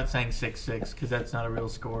 Thanks for not saying 6.6 because that's not a real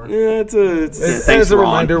score. Yeah, it's a Thanks, As a Ron.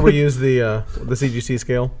 reminder, we use the CGC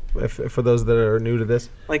scale for those that are new to this.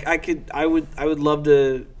 like I would love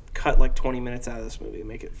to cut like 20 minutes out of this movie and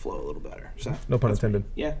make it flow a little better. So No pun intended.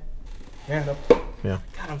 yeah, no. Yeah,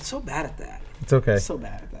 God, I'm so bad at that. it's okay. So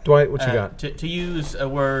bad at that. Dwight, what you got? To use a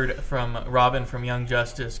word from Robin from Young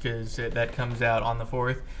Justice, because that comes out on the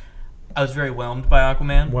 4th, I was very whelmed by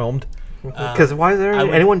Aquaman. Whelmed. Because why is there I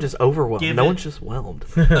would anyone just overwhelmed? give No it- one's just whelmed. A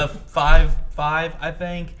 5.5, I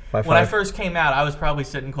think. 5.5. When I first came out, I was probably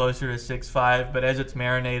sitting closer to 6.5, but as it's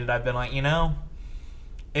marinated, I've been like,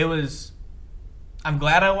 it was... I'm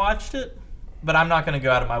glad I watched it, but I'm not going to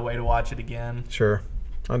go out of my way to watch it again. Sure,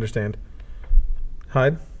 understand.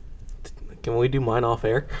 Hyde. Can we do mine off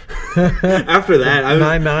air? After that, I was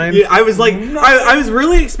 9.9? Yeah, I was like, I was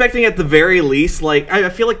really expecting at the very least, like, I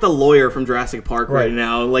feel like the lawyer from Jurassic Park right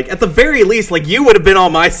now. Like, at the very least, like, you would have been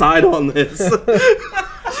on my side on this. Well,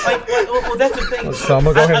 that's the thing. So I'm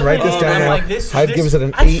gonna go ahead and write this down now. Hyde gives it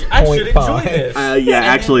an I should enjoy 8.5. this. Yeah,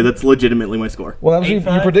 actually, that's legitimately my score. Well, that was, you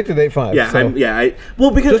 8.5? predicted 8.5. Yeah, so.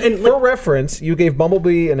 well, because and For reference, you gave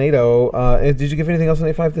Bumblebee an 8.0. Did you give anything else an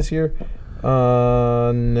 8.5 this year?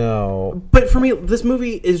 No. but for me, this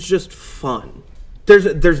movie is just fun.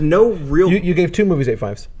 There's no real. You gave two movies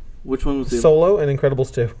 8.5s. Which one was the? Solo and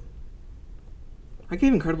Incredibles 2. I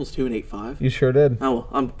gave Incredibles 2 an 8.5. You sure did. Oh well,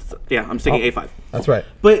 I'm sticking 8.5. That's right.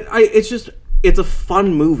 But it's a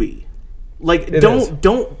fun movie. Like It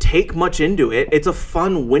don't take much into it. It's a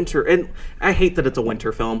fun winter, and I hate that it's a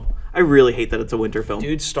winter film. I really hate that it's a winter film.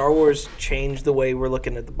 Dude, Star Wars changed the way we're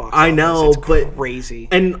looking at the box I office. know, It's but crazy.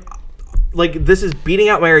 And like this is beating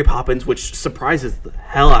out Mary Poppins, which surprises the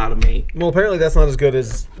hell out of me. Well, apparently that's not as good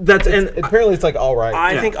as. Apparently it's like all right.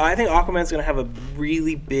 I think Aquaman's gonna have a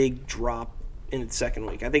really big drop in its second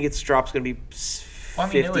week. I think its drop's gonna be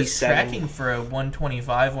 57. it was tracking for a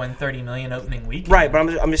 125, 130 million opening weekend. Right, but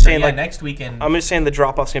I'm just saying, yeah, like, next weekend. I'm just saying the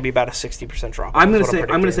drop off's gonna be about a 60% drop. I'm That's gonna what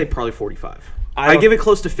say predicting. probably 45. I I don't- give it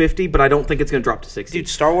close to 50, but I don't think it's gonna drop to 60. Dude,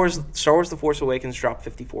 Star Wars: The Force Awakens dropped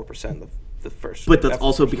 54%. The first, but that's after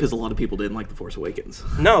also the first because a lot of people didn't like The Force Awakens.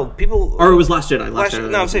 no people. Or it was Last Jedi.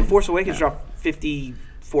 No, I'm saying Force Awakens dropped 54%.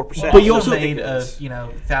 but you also also- made a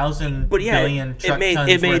 1,000 But yeah, billion truck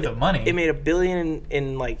tons worth of money. It made $1 billion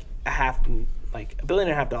in like $1.5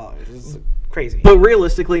 billion dollars. It's crazy. But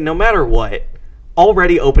realistically, no matter what,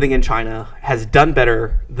 already opening in China has done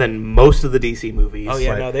better than most of the DC movies. oh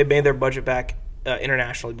yeah, Right. no, they made their budget back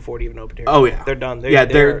internationally before it even opened here. Oh yeah, they're done. they're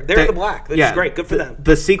They're in the black. Which is great. Good for them.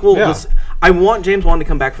 The sequel. Yeah. I want James Wan to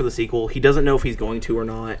come back for the sequel. He doesn't know if he's going to or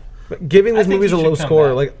not. Giving these I think movies he a should low come score,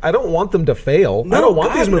 back. like I don't want them to fail. No, I don't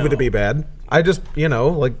want God, these movies to no. be bad. I just,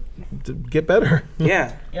 to get better.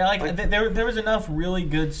 Yeah. Yeah, like there was enough really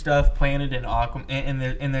good stuff planted in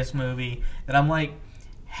in this movie that I'm like,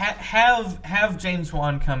 have James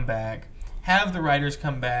Wan come back, have the writers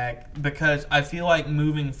come back, because I feel like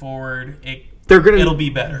moving forward it'll be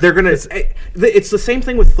better. They're gonna. It's the same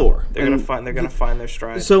thing with Thor. They're gonna find their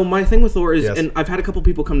stride. So my thing with Thor is, Yes. and I've had a couple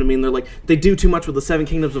people come to me and they're like, they do too much with the Seven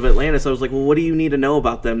Kingdoms of Atlantis. I was like, well, what do you need to know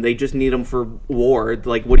about them? They just need them for war.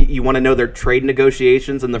 Like, what do you want to know? Their trade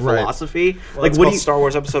negotiations and their Right. philosophy. Well, Like, it's what do called you? Star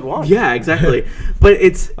Wars Episode 1. Yeah, exactly. But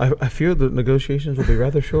it's I fear the negotiations will be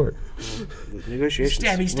rather short. Negotiations.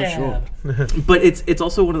 Stabby stab. But it's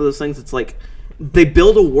also one of those things. It's like they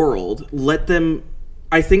build a world. Let them.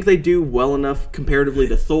 I think they do well enough comparatively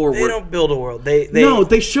to Thor. They don't build a world.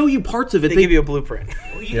 They show you parts of it. they give you a blueprint.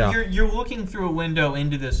 Yeah. You're looking through a window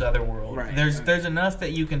into this other world. Right. There's enough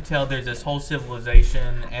that you can tell there's this whole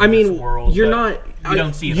civilization and I mean, this world. you're but not. You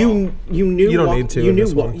don't see it you. all. You knew. You don't need to You in knew.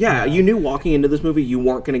 this one. You knew walking into this movie, you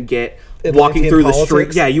weren't going to get Atlantean walking through the street.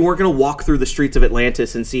 politics? Yeah, you weren't going to walk through the streets of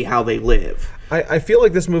Atlantis and see how they live. I feel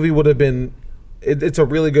like this movie would have been. It's a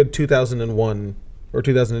really good 2001 or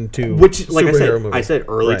 2002. Which, like superhero movie. I said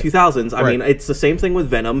early Right. 2000s. I Right. mean, it's the same thing with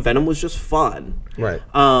Venom. Venom was just fun. Right.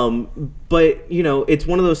 But it's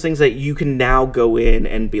one of those things that you can now go in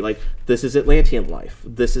and be like, this is Atlantean life.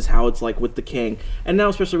 This is how it's like with the king. And now,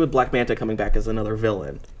 especially with Black Manta coming back as another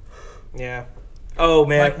villain. Yeah. Oh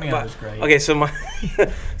man, Black Manta was great. Okay, so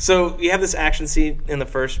so you have this action scene in the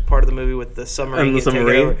first part of the movie with the submarine, getting taken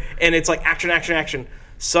over, and it's like action, action, action.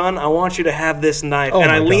 Son, I want you to have this knife,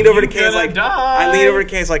 and I leaned over to Kay's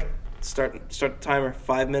like, start the timer.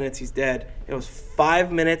 5 minutes, he's dead. It was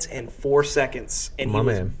 5 minutes and 4 seconds, and he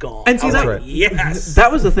was gone. And see, I was that, like, yes,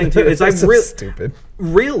 that was the thing too. Is stupid.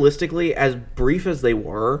 Realistically, as brief as they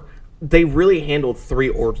were, they really handled 3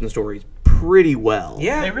 origin stories pretty well.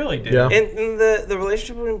 Yeah, They really did. Yeah. And the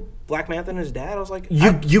relationship between Black Manta and his dad, I was like,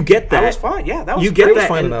 You get that. That was fine. Yeah, that was you get It was that.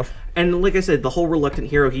 fine and, enough. And like I said, the whole reluctant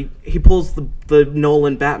hero, he pulls the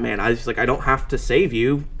Nolan Batman. I was just like, I don't have to save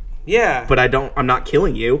you, Yeah, but I'm not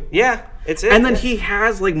killing you. yeah, it's it. And then he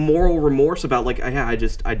has like moral remorse about like, yeah,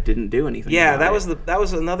 I didn't do anything. Yeah, about that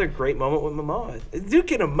was another great moment with Momoa. Dude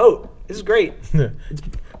can emote. This is great.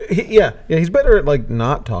 He's better at like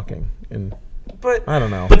not talking, and But I don't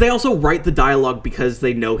know. But they also write the dialogue because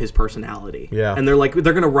they know his personality. Yeah. And they're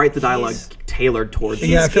going to write the dialogue tailored towards he's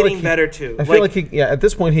him. I feel getting like better too. I feel like at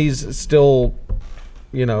this point he's still,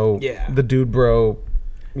 the dude bro,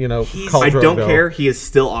 I don't care. He is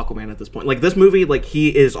still Aquaman at this point. Like this movie, like he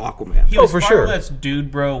is Aquaman. He was for far sure. less dude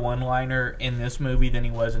bro one-liner in this movie than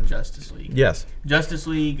he was in Justice League. Yes. Justice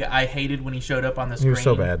League, I hated when he showed up on the screen. was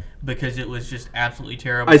so bad. Because it was just absolutely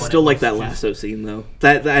terrible. I still and it like was that just- lasso scene though.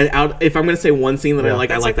 If I'm going to say one scene that I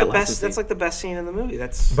like, I like that lasso scene. That's like the best scene in the movie.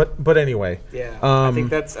 That's But anyway. yeah. I think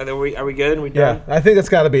that's. Are we good? Are we Yeah, done? I think that's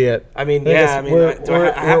got to be it. I mean, guess I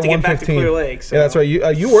we're have to get back to 1:15. Clear Lake. So. Yeah, that's right.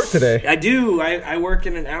 You work today. I do. I work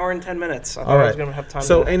in an hour and 10 minutes. I thought All I right. was going to have time.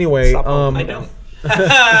 So to anyway, stop home. I don't. Shut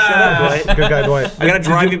up, Dwight. Good guy, Dwight. I got to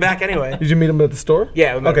drive you back anyway. Did you meet him at the store?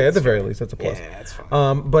 Yeah, we met Okay, at at the the very least, that's a plus. Yeah, that's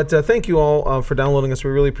fine. But thank you all for downloading us.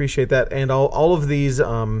 We really appreciate that. And all of these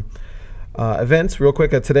events, real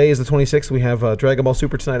quick. Today is the 26th. We have Dragon Ball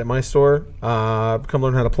Super tonight at my store. Come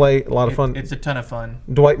learn how to play. A lot of fun. It's a ton of fun.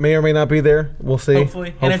 Dwight may or may not be there. We'll see.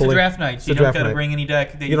 Hopefully. And it's a draft night, so you don't got to bring any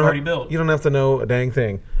deck that you've already built. You don't have to know a dang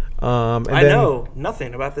thing. And I then- know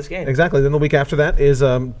nothing about this game. Exactly. Then the week after that is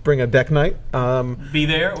bring a deck night. Be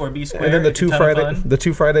there or be square. And then It's a ton of fun. the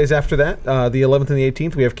 2 Fridays after that, the 11th and the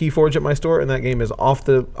 18th, we have Keyforge at my store, and that game is off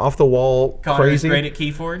the wall Connor crazy. is great at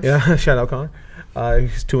Keyforge. Yeah, shout out Connor.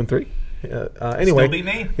 He's 2 and 3. Anyway, Still beat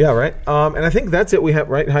me. Yeah, right. And I think that's it. We have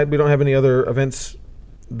right. Hyde, we don't have any other events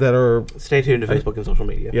that are. Stay tuned to Facebook and social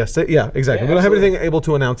media. Yes, yeah, exactly. Yeah, we don't have absolutely. anything able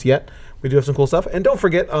to announce yet. We do have some cool stuff, and don't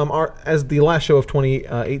forget, as the last show of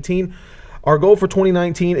 2018. Our goal for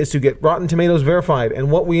 2019 is to get Rotten Tomatoes verified,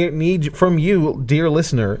 and what we need from you, dear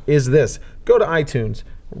listener, is this. Go to iTunes,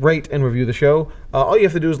 rate and review the show. All you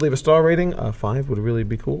have to do is leave a star rating. 5 would really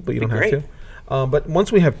be cool, but you don't have great. to. But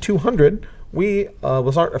once we have 200, we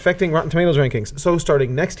will start affecting Rotten Tomatoes rankings. So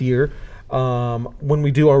starting next year, when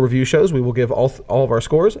we do our review shows, we will give all of our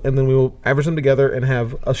scores, and then we will average them together and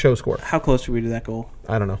have a show score. How close are we to that goal?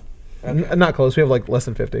 I don't know. Not close. We have like less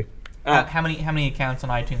than 50. How many accounts on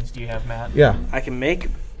iTunes do you have, Matt? Yeah. I can make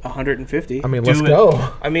 150. I mean, Do let's it.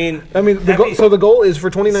 go. I mean, The goal is for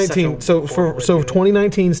 2019. Such a So forward if way to do it.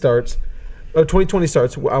 2019 starts, 2020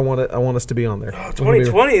 starts. I want us to be on there.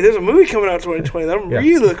 2020. There's a movie coming out 2020 that I'm Yeah.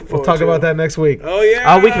 really looking forward We'll talk to. about that next week. Oh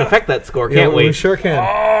yeah. Oh, we can affect that score, Yeah, can't we? We sure can. Oh,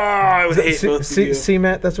 I would hate both of you. See,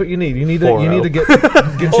 Matt, that's what you need. You need 4-0. to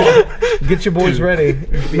get your boys ready.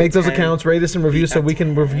 Make those 10. accounts, rate us and review, so Be we at can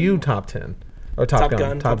 10. review Top 10 or Top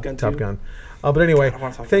Gun. Top Gun 2. But anyway, I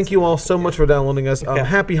wanna talk thank about you all so much for downloading us. Yeah.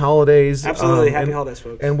 Happy holidays. Absolutely, happy and- holidays,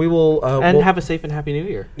 folks. And we will And we'll- have a safe and happy New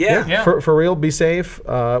Year. Yeah. Yeah. For real, be safe.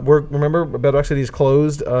 Remember, Bedrock City is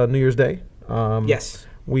closed New Year's Day. Yes.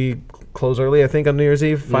 We close early, I think, on New Year's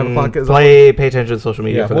Eve. 5 o'clock is Pay attention to social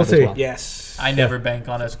media Yeah, for we'll that as see. well. Yes. I never bank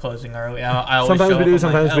on us closing early. I always Sometimes show we up, do, I'm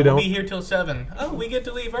sometimes like, we We'll don't. be here till 7. Oh, we get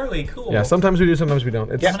to leave early. Cool. Yeah, sometimes we do, sometimes we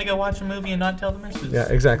don't. It's, I'm gonna go watch a movie and not tell the missus. Yeah,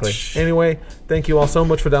 exactly. Anyway, thank you all so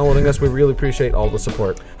much for downloading us. We really appreciate all the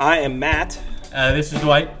support. I am Matt. This is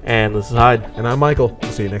Dwight. And this is Hyde. And I'm Michael.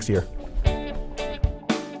 We'll see you next year.